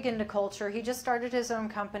really big into culture. He just started his own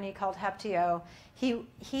company called Heptio.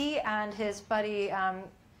 He and his buddy,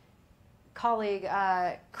 colleague,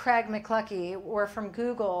 Craig McCluskey, were from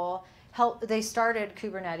Google. They started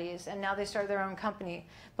Kubernetes, and now they started their own company.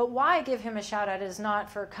 But why I give him a shout out is not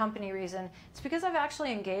for company reason. It's because I've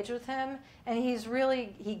actually engaged with him, and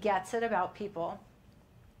he gets it about people.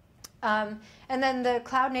 And then the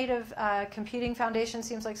Cloud Native Computing Foundation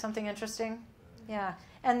seems like something interesting. Yeah.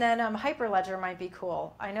 And then Hyperledger might be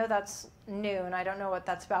cool. I know that's new, and I don't know what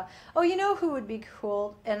that's about. Oh, you know who would be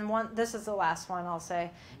cool? And this is the last one I'll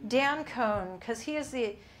say. Dan Cohn, because he's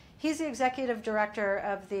the executive director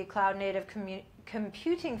of the Cloud Native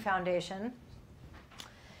Computing Foundation.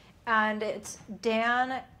 And it's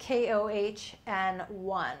Dan, K-O-H-N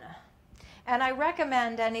 1. And I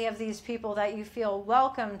recommend any of these people that you feel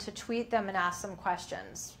welcome to tweet them and ask them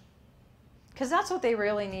questions. Because that's what they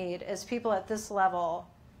really need, is people at this level,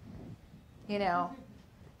 you know,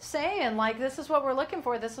 saying, like, this is what we're looking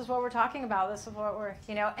for, this is what we're talking about, this is what we're,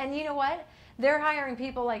 you know. And you know what? They're hiring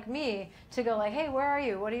people like me to go like, hey, where are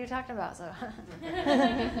you? What are you talking about? So.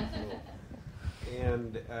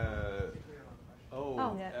 And,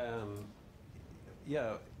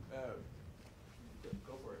 yeah.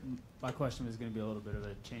 Go for it. My question was going to be a little bit of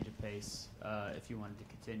a change of pace if you wanted to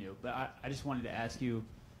continue. But I just wanted to ask you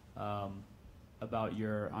about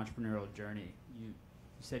your entrepreneurial journey. You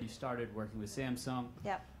said you started working with Samsung,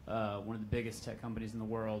 Yep. One of the biggest tech companies in the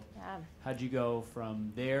world. Yeah. How'd you go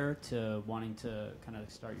from there to wanting to kind of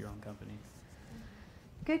start your own company?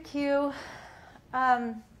 Good cue.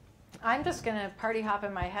 I'm just going to party hop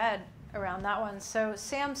in my head around that one. So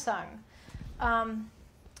Samsung.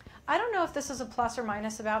 I don't know if this is a plus or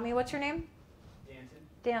minus about me. What's your name?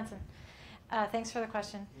 Danson. Thanks for the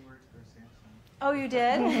question. He worked for Samsung. Oh, you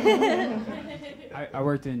did? I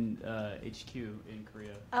worked in HQ in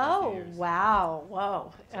Korea for a few Oh, years. wow.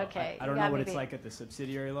 Whoa. So Okay. I don't know what it's like at the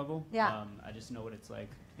subsidiary level. Yeah. I just know what it's like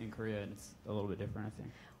in Korea, and it's a little bit different, I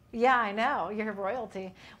think. Yeah, I know. You're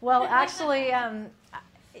royalty. Well, actually,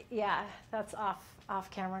 yeah, that's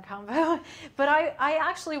off-camera combo. But I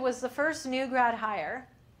actually was the first new grad hire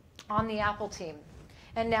on the Apple team.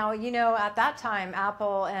 And now, you know, at that time,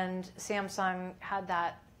 Apple and Samsung had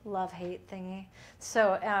that love-hate thingy.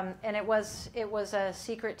 So, and it was a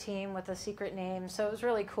secret team with a secret name. So it was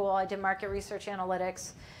really cool. I did market research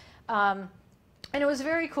analytics. And it was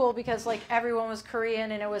very cool because, like, everyone was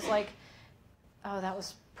Korean, and it was like, oh, that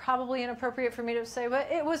was probably inappropriate for me to say, but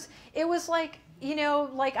it was like, you know,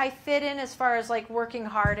 like I fit in as far as like working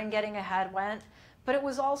hard and getting ahead went. But it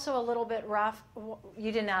was also a little bit rough.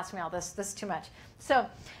 You didn't ask me all this. This is too much. So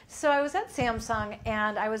I was at Samsung,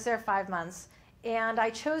 and I was there 5 months. And I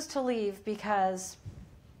chose to leave because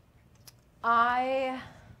I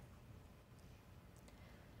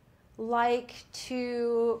like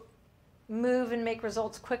to move and make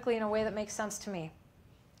results quickly in a way that makes sense to me.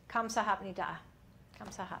 Kamsahamnida.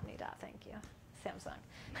 Kamsahamnida, thank you, Samsung.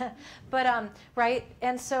 But, right,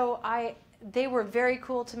 and so they were very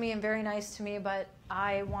cool to me and very nice to me, but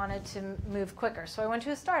I wanted to move quicker. So I went to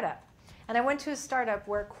a startup. And I went to a startup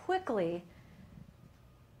where quickly,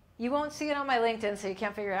 you won't see it on my LinkedIn, so you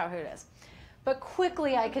can't figure out who it is. But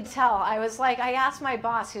quickly I could tell. I was like, I asked my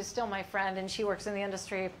boss, who's still my friend, and she works in the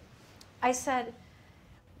industry, I said,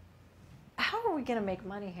 how are we going to make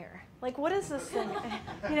money here? Like, what is this thing?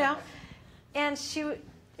 You know? And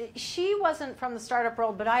she wasn't from the startup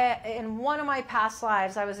world, but in one of my past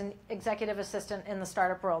lives, I was an executive assistant in the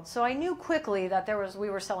startup world. So I knew quickly that we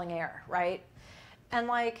were selling air, right? And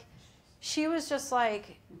like, she was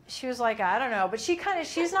like, I don't know, but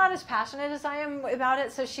she's not as passionate as I am about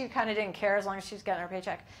it, so she kind of didn't care as long as she's getting her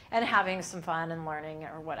paycheck and having some fun and learning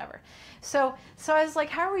or whatever. So I was like,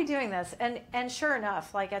 how are we doing this? And sure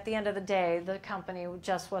enough, like at the end of the day, the company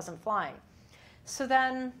just wasn't flying. So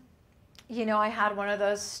then, you know, I had one of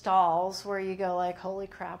those stalls where you go like, holy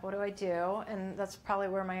crap, what do I do? And that's probably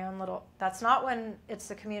where my own that's not when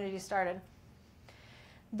the community started.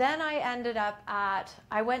 Then I ended up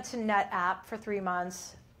I went to NetApp for 3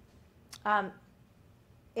 months.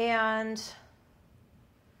 And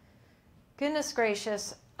goodness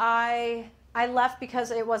gracious, I left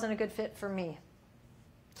because it wasn't a good fit for me.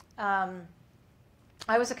 I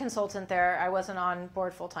was a consultant there. I wasn't on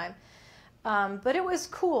board full time. But it was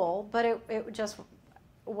cool, but it just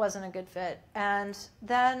wasn't a good fit. And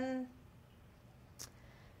then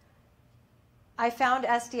I found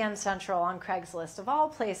SDN Central on Craigslist, of all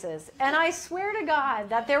places. And I swear to God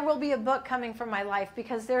that there will be a book coming from my life,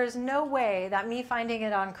 because there is no way that me finding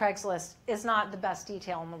it on Craigslist is not the best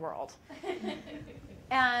detail in the world.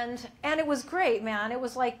 And it was great, man. It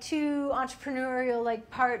was like two entrepreneurial like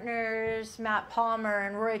partners, Matt Palmer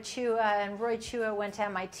and Roy Chua. And Roy Chua went to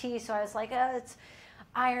MIT, so I was like, oh, it's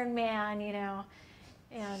Iron Man, you know.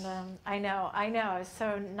 And I know, I was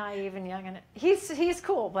so naive and young, and he's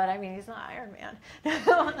cool, but I mean, he's not Iron Man.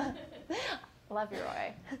 Love you,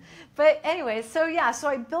 Roy. But anyway, so yeah, so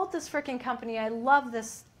I built this freaking company. I love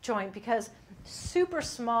this joint because super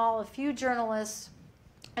small, a few journalists,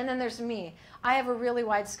 and then there's me. I have a really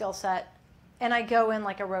wide skill set, and I go in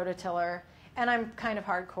like a rototiller, and I'm kind of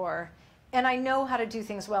hardcore, and I know how to do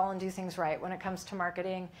things well and do things right when it comes to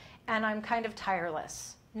marketing, and I'm kind of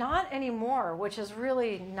tireless. Not anymore, which is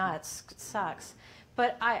really nuts. It sucks.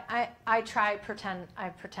 But I pretend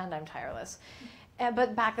I'm tireless.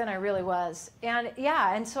 But back then I really was. And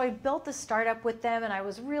yeah, and so I built the startup with them, and I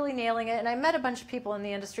was really nailing it. And I met a bunch of people in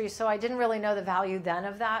the industry, so I didn't really know the value then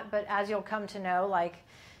of that. But as you'll come to know, like,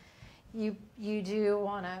 you do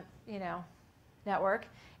want to, you know, network.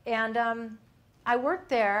 And I worked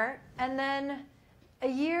there, and then a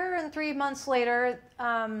year and 3 months later,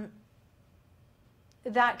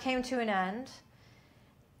 that came to an end,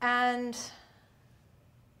 and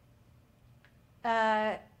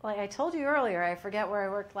like I told you earlier, I forget where I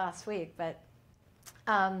worked last week, but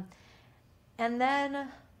and then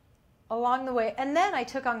along the way, and then I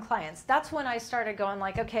took on clients. That's when I started going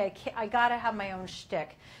like, okay, I gotta have my own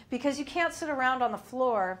shtick, because you can't sit around on the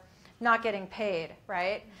floor not getting paid,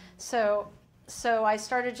 right? So I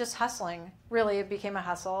started just hustling. Really, it became a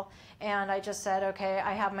hustle. And I just said, okay,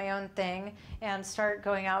 I have my own thing, and start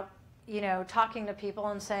going out, you know, talking to people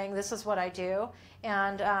and saying, this is what I do.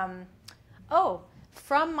 And,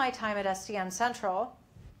 from my time at SDN Central,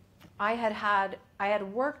 I had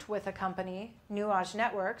worked with a company, Nuage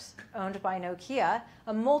Networks, owned by Nokia,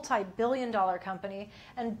 a multi-billion-dollar company.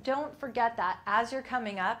 And don't forget that as you're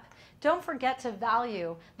coming up, don't forget to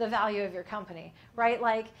value the value of your company, right?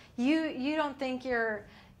 Like, you don't think you're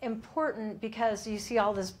important because you see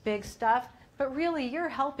all this big stuff, but really you're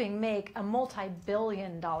helping make a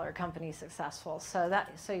multi-billion-dollar company successful. So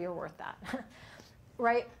you're worth that,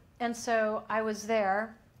 right? And so I was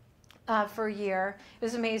there for a year. It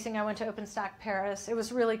was amazing. I went to OpenStack Paris. It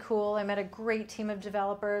was really cool. I met a great team of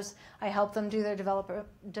developers. I helped them do their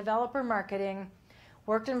developer marketing,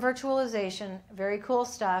 worked in virtualization, very cool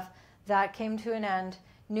stuff. That came to an end.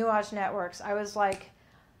 Nuage Networks. I was like,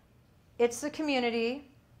 it's the community.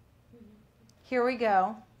 Here we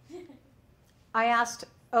go. I asked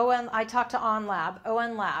I talked to ON Lab.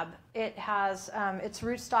 It has, its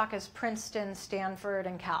rootstock is Princeton, Stanford,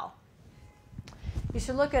 and Cal. You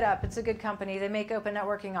should look it up. It's a good company. They make open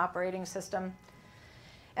networking operating system.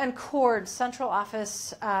 And Cord, Central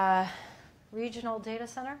Office Regional Data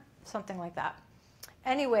Center, something like that.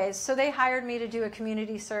 Anyways, so they hired me to do a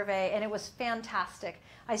community survey, and it was fantastic.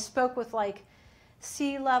 I spoke with like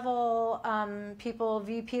C-level people,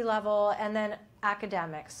 VP level, and then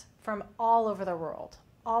academics from all over the world,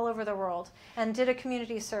 and did a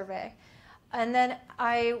community survey. And then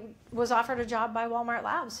I was offered a job by Walmart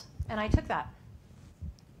Labs, and I took that.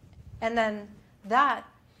 And then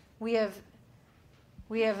we have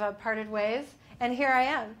parted ways, and here I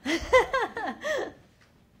am.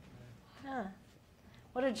 Huh.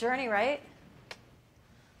 What a journey, right?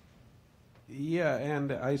 Yeah,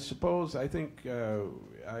 and I think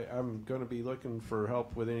I'm going to be looking for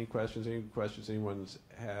help with any questions anyone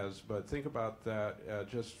has, but think about that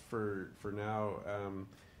just for now.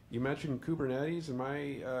 You mentioned Kubernetes, and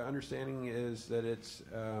my understanding is that it's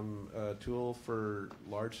a tool for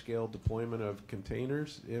large-scale deployment of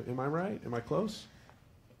containers. Am I right? Am I close?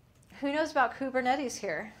 Who knows about Kubernetes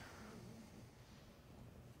here?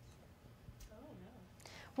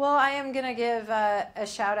 Well, I am going to give a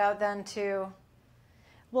shout out then to,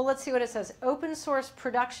 well, let's see what it says. Open source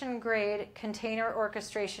production grade container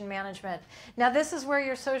orchestration management. Now, this is where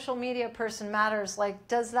your social media person matters. Like,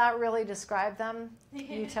 does that really describe them?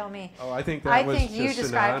 You tell me. Oh, I think that was just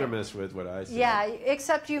synonymous with what I said. Yeah,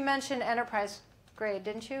 except you mentioned enterprise grade,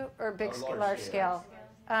 didn't you? Or large scale.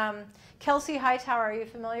 Kelsey Hightower, are you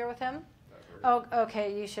familiar with him? Oh,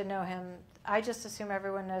 okay, you should know him. I just assume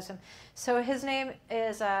everyone knows him. So his name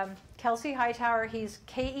is Kelsey Hightower. He's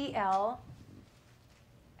KELSEYHIGHTOWER.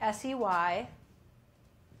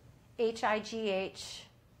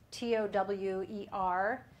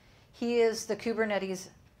 He is the Kubernetes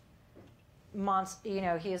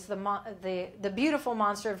he is the beautiful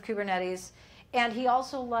monster of Kubernetes, and he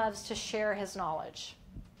also loves to share his knowledge.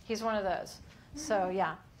 He's one of those. So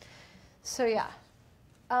yeah.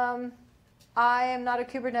 I am not a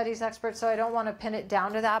Kubernetes expert, so I don't want to pin it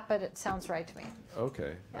down to that, but it sounds right to me.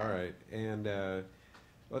 Okay, all right. And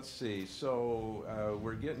let's see. So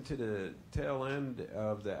we're getting to the tail end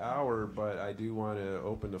of the hour, but I do want to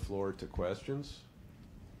open the floor to questions.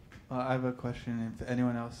 I have a question. If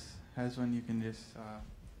anyone else has one, you can just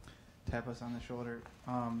tap us on the shoulder.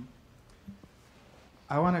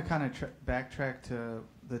 I want to kind of backtrack to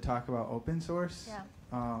the talk about open source. Yeah.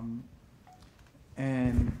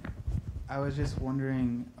 And I was just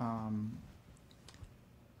wondering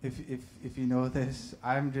if you know this.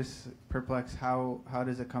 I'm just perplexed. How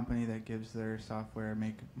does a company that gives their software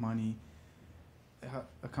make money?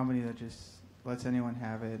 A company that just lets anyone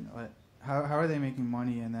have it. How are they making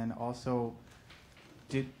money? And then also,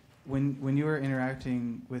 when you were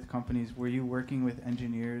interacting with companies, were you working with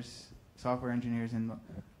engineers, software engineers, and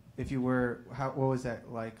if you were, what was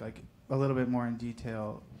that like? Like a little bit more in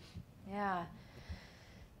detail. Yeah.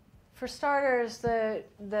 For starters, the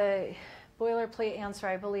boilerplate answer,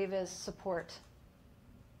 I believe, is support.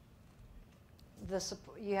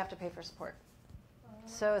 You have to pay for support.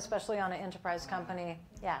 So especially on an enterprise company,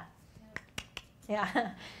 yeah.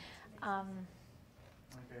 Okay.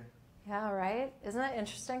 Yeah, right? Isn't that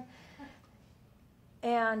interesting?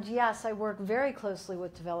 And yes, I work very closely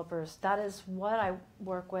with developers. That is what I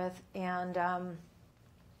work with. And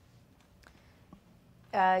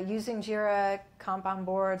using Jira, Kanban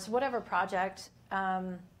boards, whatever project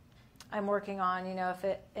I'm working on, if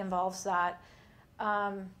it involves that.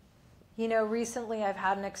 Recently I've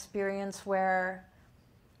had an experience where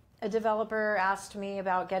a developer asked me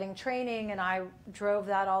about getting training, and I drove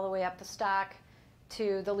that all the way up the stack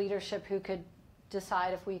to the leadership who could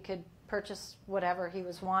decide if we could purchase whatever he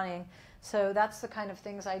was wanting. So that's the kind of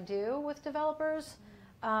things I do with developers.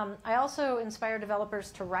 I also inspire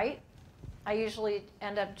developers to write. I usually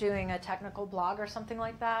end up doing a technical blog or something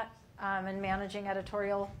like that, and managing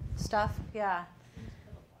editorial stuff. Yeah,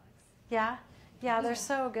 they're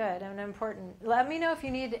so good and important. Let me know if you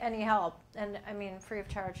need any help, and I mean free of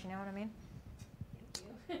charge. You know what I mean?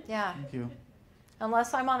 Thank you. Yeah. Thank you.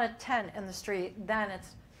 Unless I'm on a tent in the street, then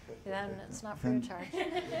it's not free of charge.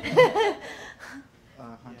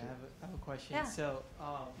 Hunter. I have a question. Yeah. So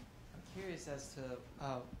I'm curious as to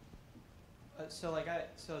so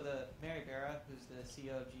the Mary Vera, who's the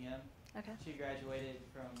CEO of GM, Okay. she graduated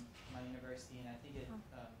from my university, and I think it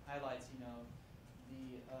highlights the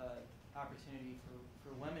opportunity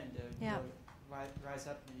for women to rise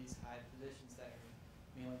up into these high positions that are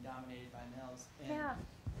mainly dominated by males. And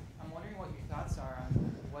I'm wondering what your thoughts are on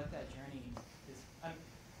what that journey is.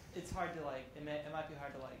 It's hard to it might be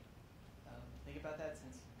hard to think about that,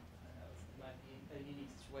 since I don't know, it might be a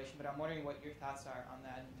unique situation. But I'm wondering what your thoughts are on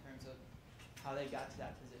that in terms of how they got to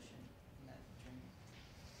that position in that journey.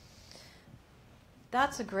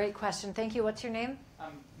 That's a great question. Thank you. What's your name?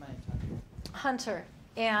 My name's Hunter. Hunter.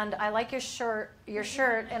 And I like your shirt.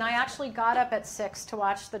 And I actually got up at 6 to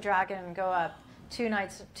watch the dragon go up 2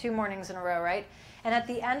 mornings in a row, right? And at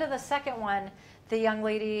the end of the second one, the young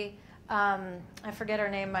lady, I forget her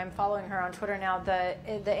name, I'm following her on Twitter now, the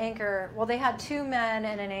anchor, well, they had 2 men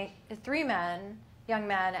and 3 men, young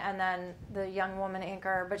men, and then the young woman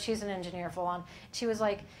anchor, but she's an engineer full on. She was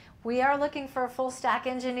like, "We are looking for a full stack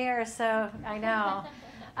engineer," so I know.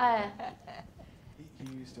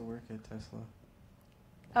 He used to work at Tesla.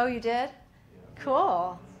 Oh, you did?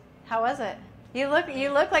 Cool. How was it? You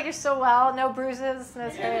look like you're so well. No bruises, no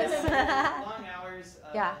scars. Long hours.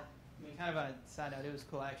 Yeah. I mean, kind of on a side note, it was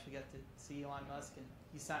cool. I actually got to see Elon Musk, and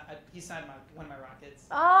he signed one of my rockets.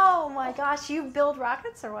 Oh my gosh, you build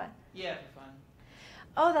rockets or what? Yeah, for fun.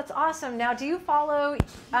 Oh, that's awesome. Now, do you follow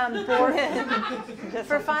board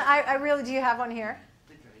for fun? I really, do you have one here?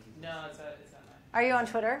 No, it's not mine. Are you on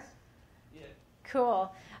Twitter? Yeah.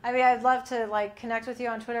 Cool. I mean, I'd love to connect with you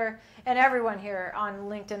on Twitter, and everyone here on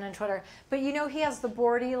LinkedIn and Twitter. But he has the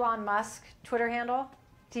Board Elon Musk Twitter handle.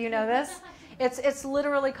 Do you know this? It's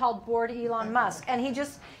literally called Board Elon Musk, and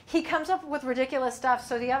he comes up with ridiculous stuff.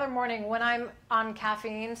 So the other morning when I'm on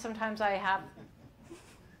caffeine, sometimes I have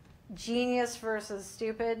genius versus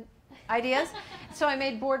stupid ideas. So I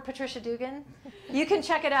made Board Patricia Dugan. You can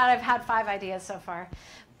check it out. I've had 5 ideas so far.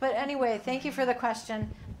 But anyway, thank you for the question.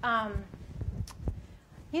 I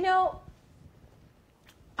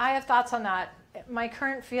have thoughts on that. My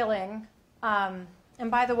current feeling, and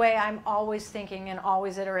by the way, I'm always thinking and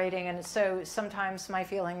always iterating, and so sometimes my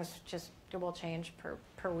feelings just will change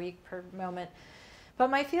per week, per moment. But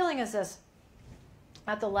my feeling is this.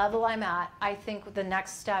 at the level I'm at, I think the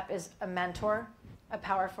next step is a mentor, a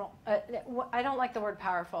powerful, I don't like the word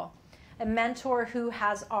powerful, a mentor who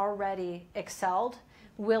has already excelled,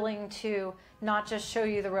 willing to not just show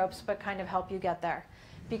you the ropes, but kind of help you get there.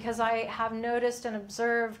 Because I have noticed and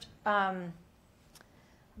observed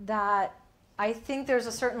that I think there's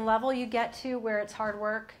a certain level you get to where it's hard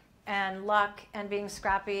work and luck and being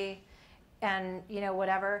scrappy and, you know,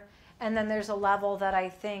 whatever. And then there's a level that I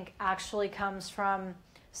think actually comes from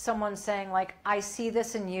someone saying, like, I see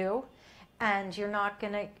this in you, and you're not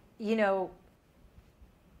going to, you know,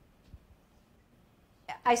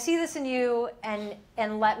 I see this in you, and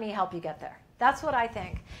let me help you get there. That's what I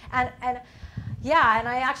think. And yeah, and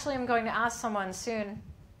I actually am going to ask someone soon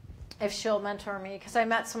if she'll mentor me, because I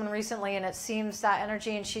met someone recently, and it seems that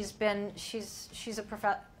energy, and she's a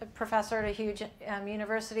professor at a huge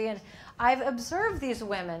university, and I've observed these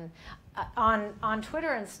women on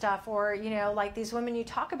Twitter and stuff, or, you know, like these women you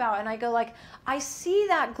talk about, and I go like, I see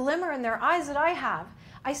that glimmer in their eyes that I have.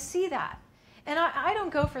 I see that. And I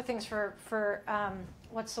don't go for things for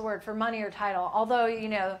what's the word, for money or title, although, you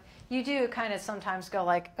know, you do kind of sometimes go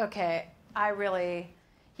like, okay, I really,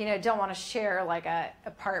 you know, don't want to share like a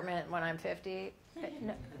apartment when I'm 50.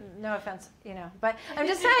 No offense, you know, but I'm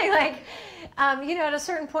just saying, like, you know, at a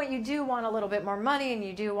certain point you do want a little bit more money and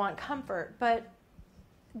you do want comfort, but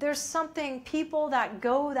there's something, people that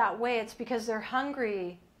go that way, it's because they're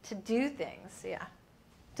hungry to do things. Yeah.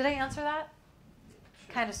 Did I answer that?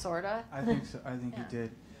 Kind of, sort of. I think so. I think you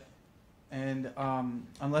did. And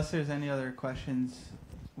unless there's any other questions,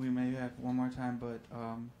 we may have one more time, but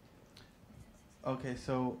okay,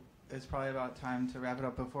 so it's probably about time to wrap it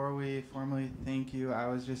up. Before we formally thank you, I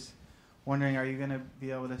was just wondering, are you going to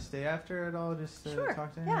be able to stay after at all just to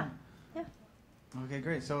talk to anyone? Yeah. Okay,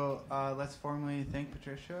 great. So let's formally thank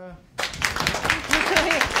Patricia.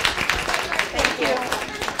 Thank you.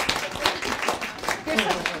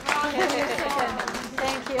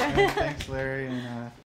 Thank you. And thanks, Larry and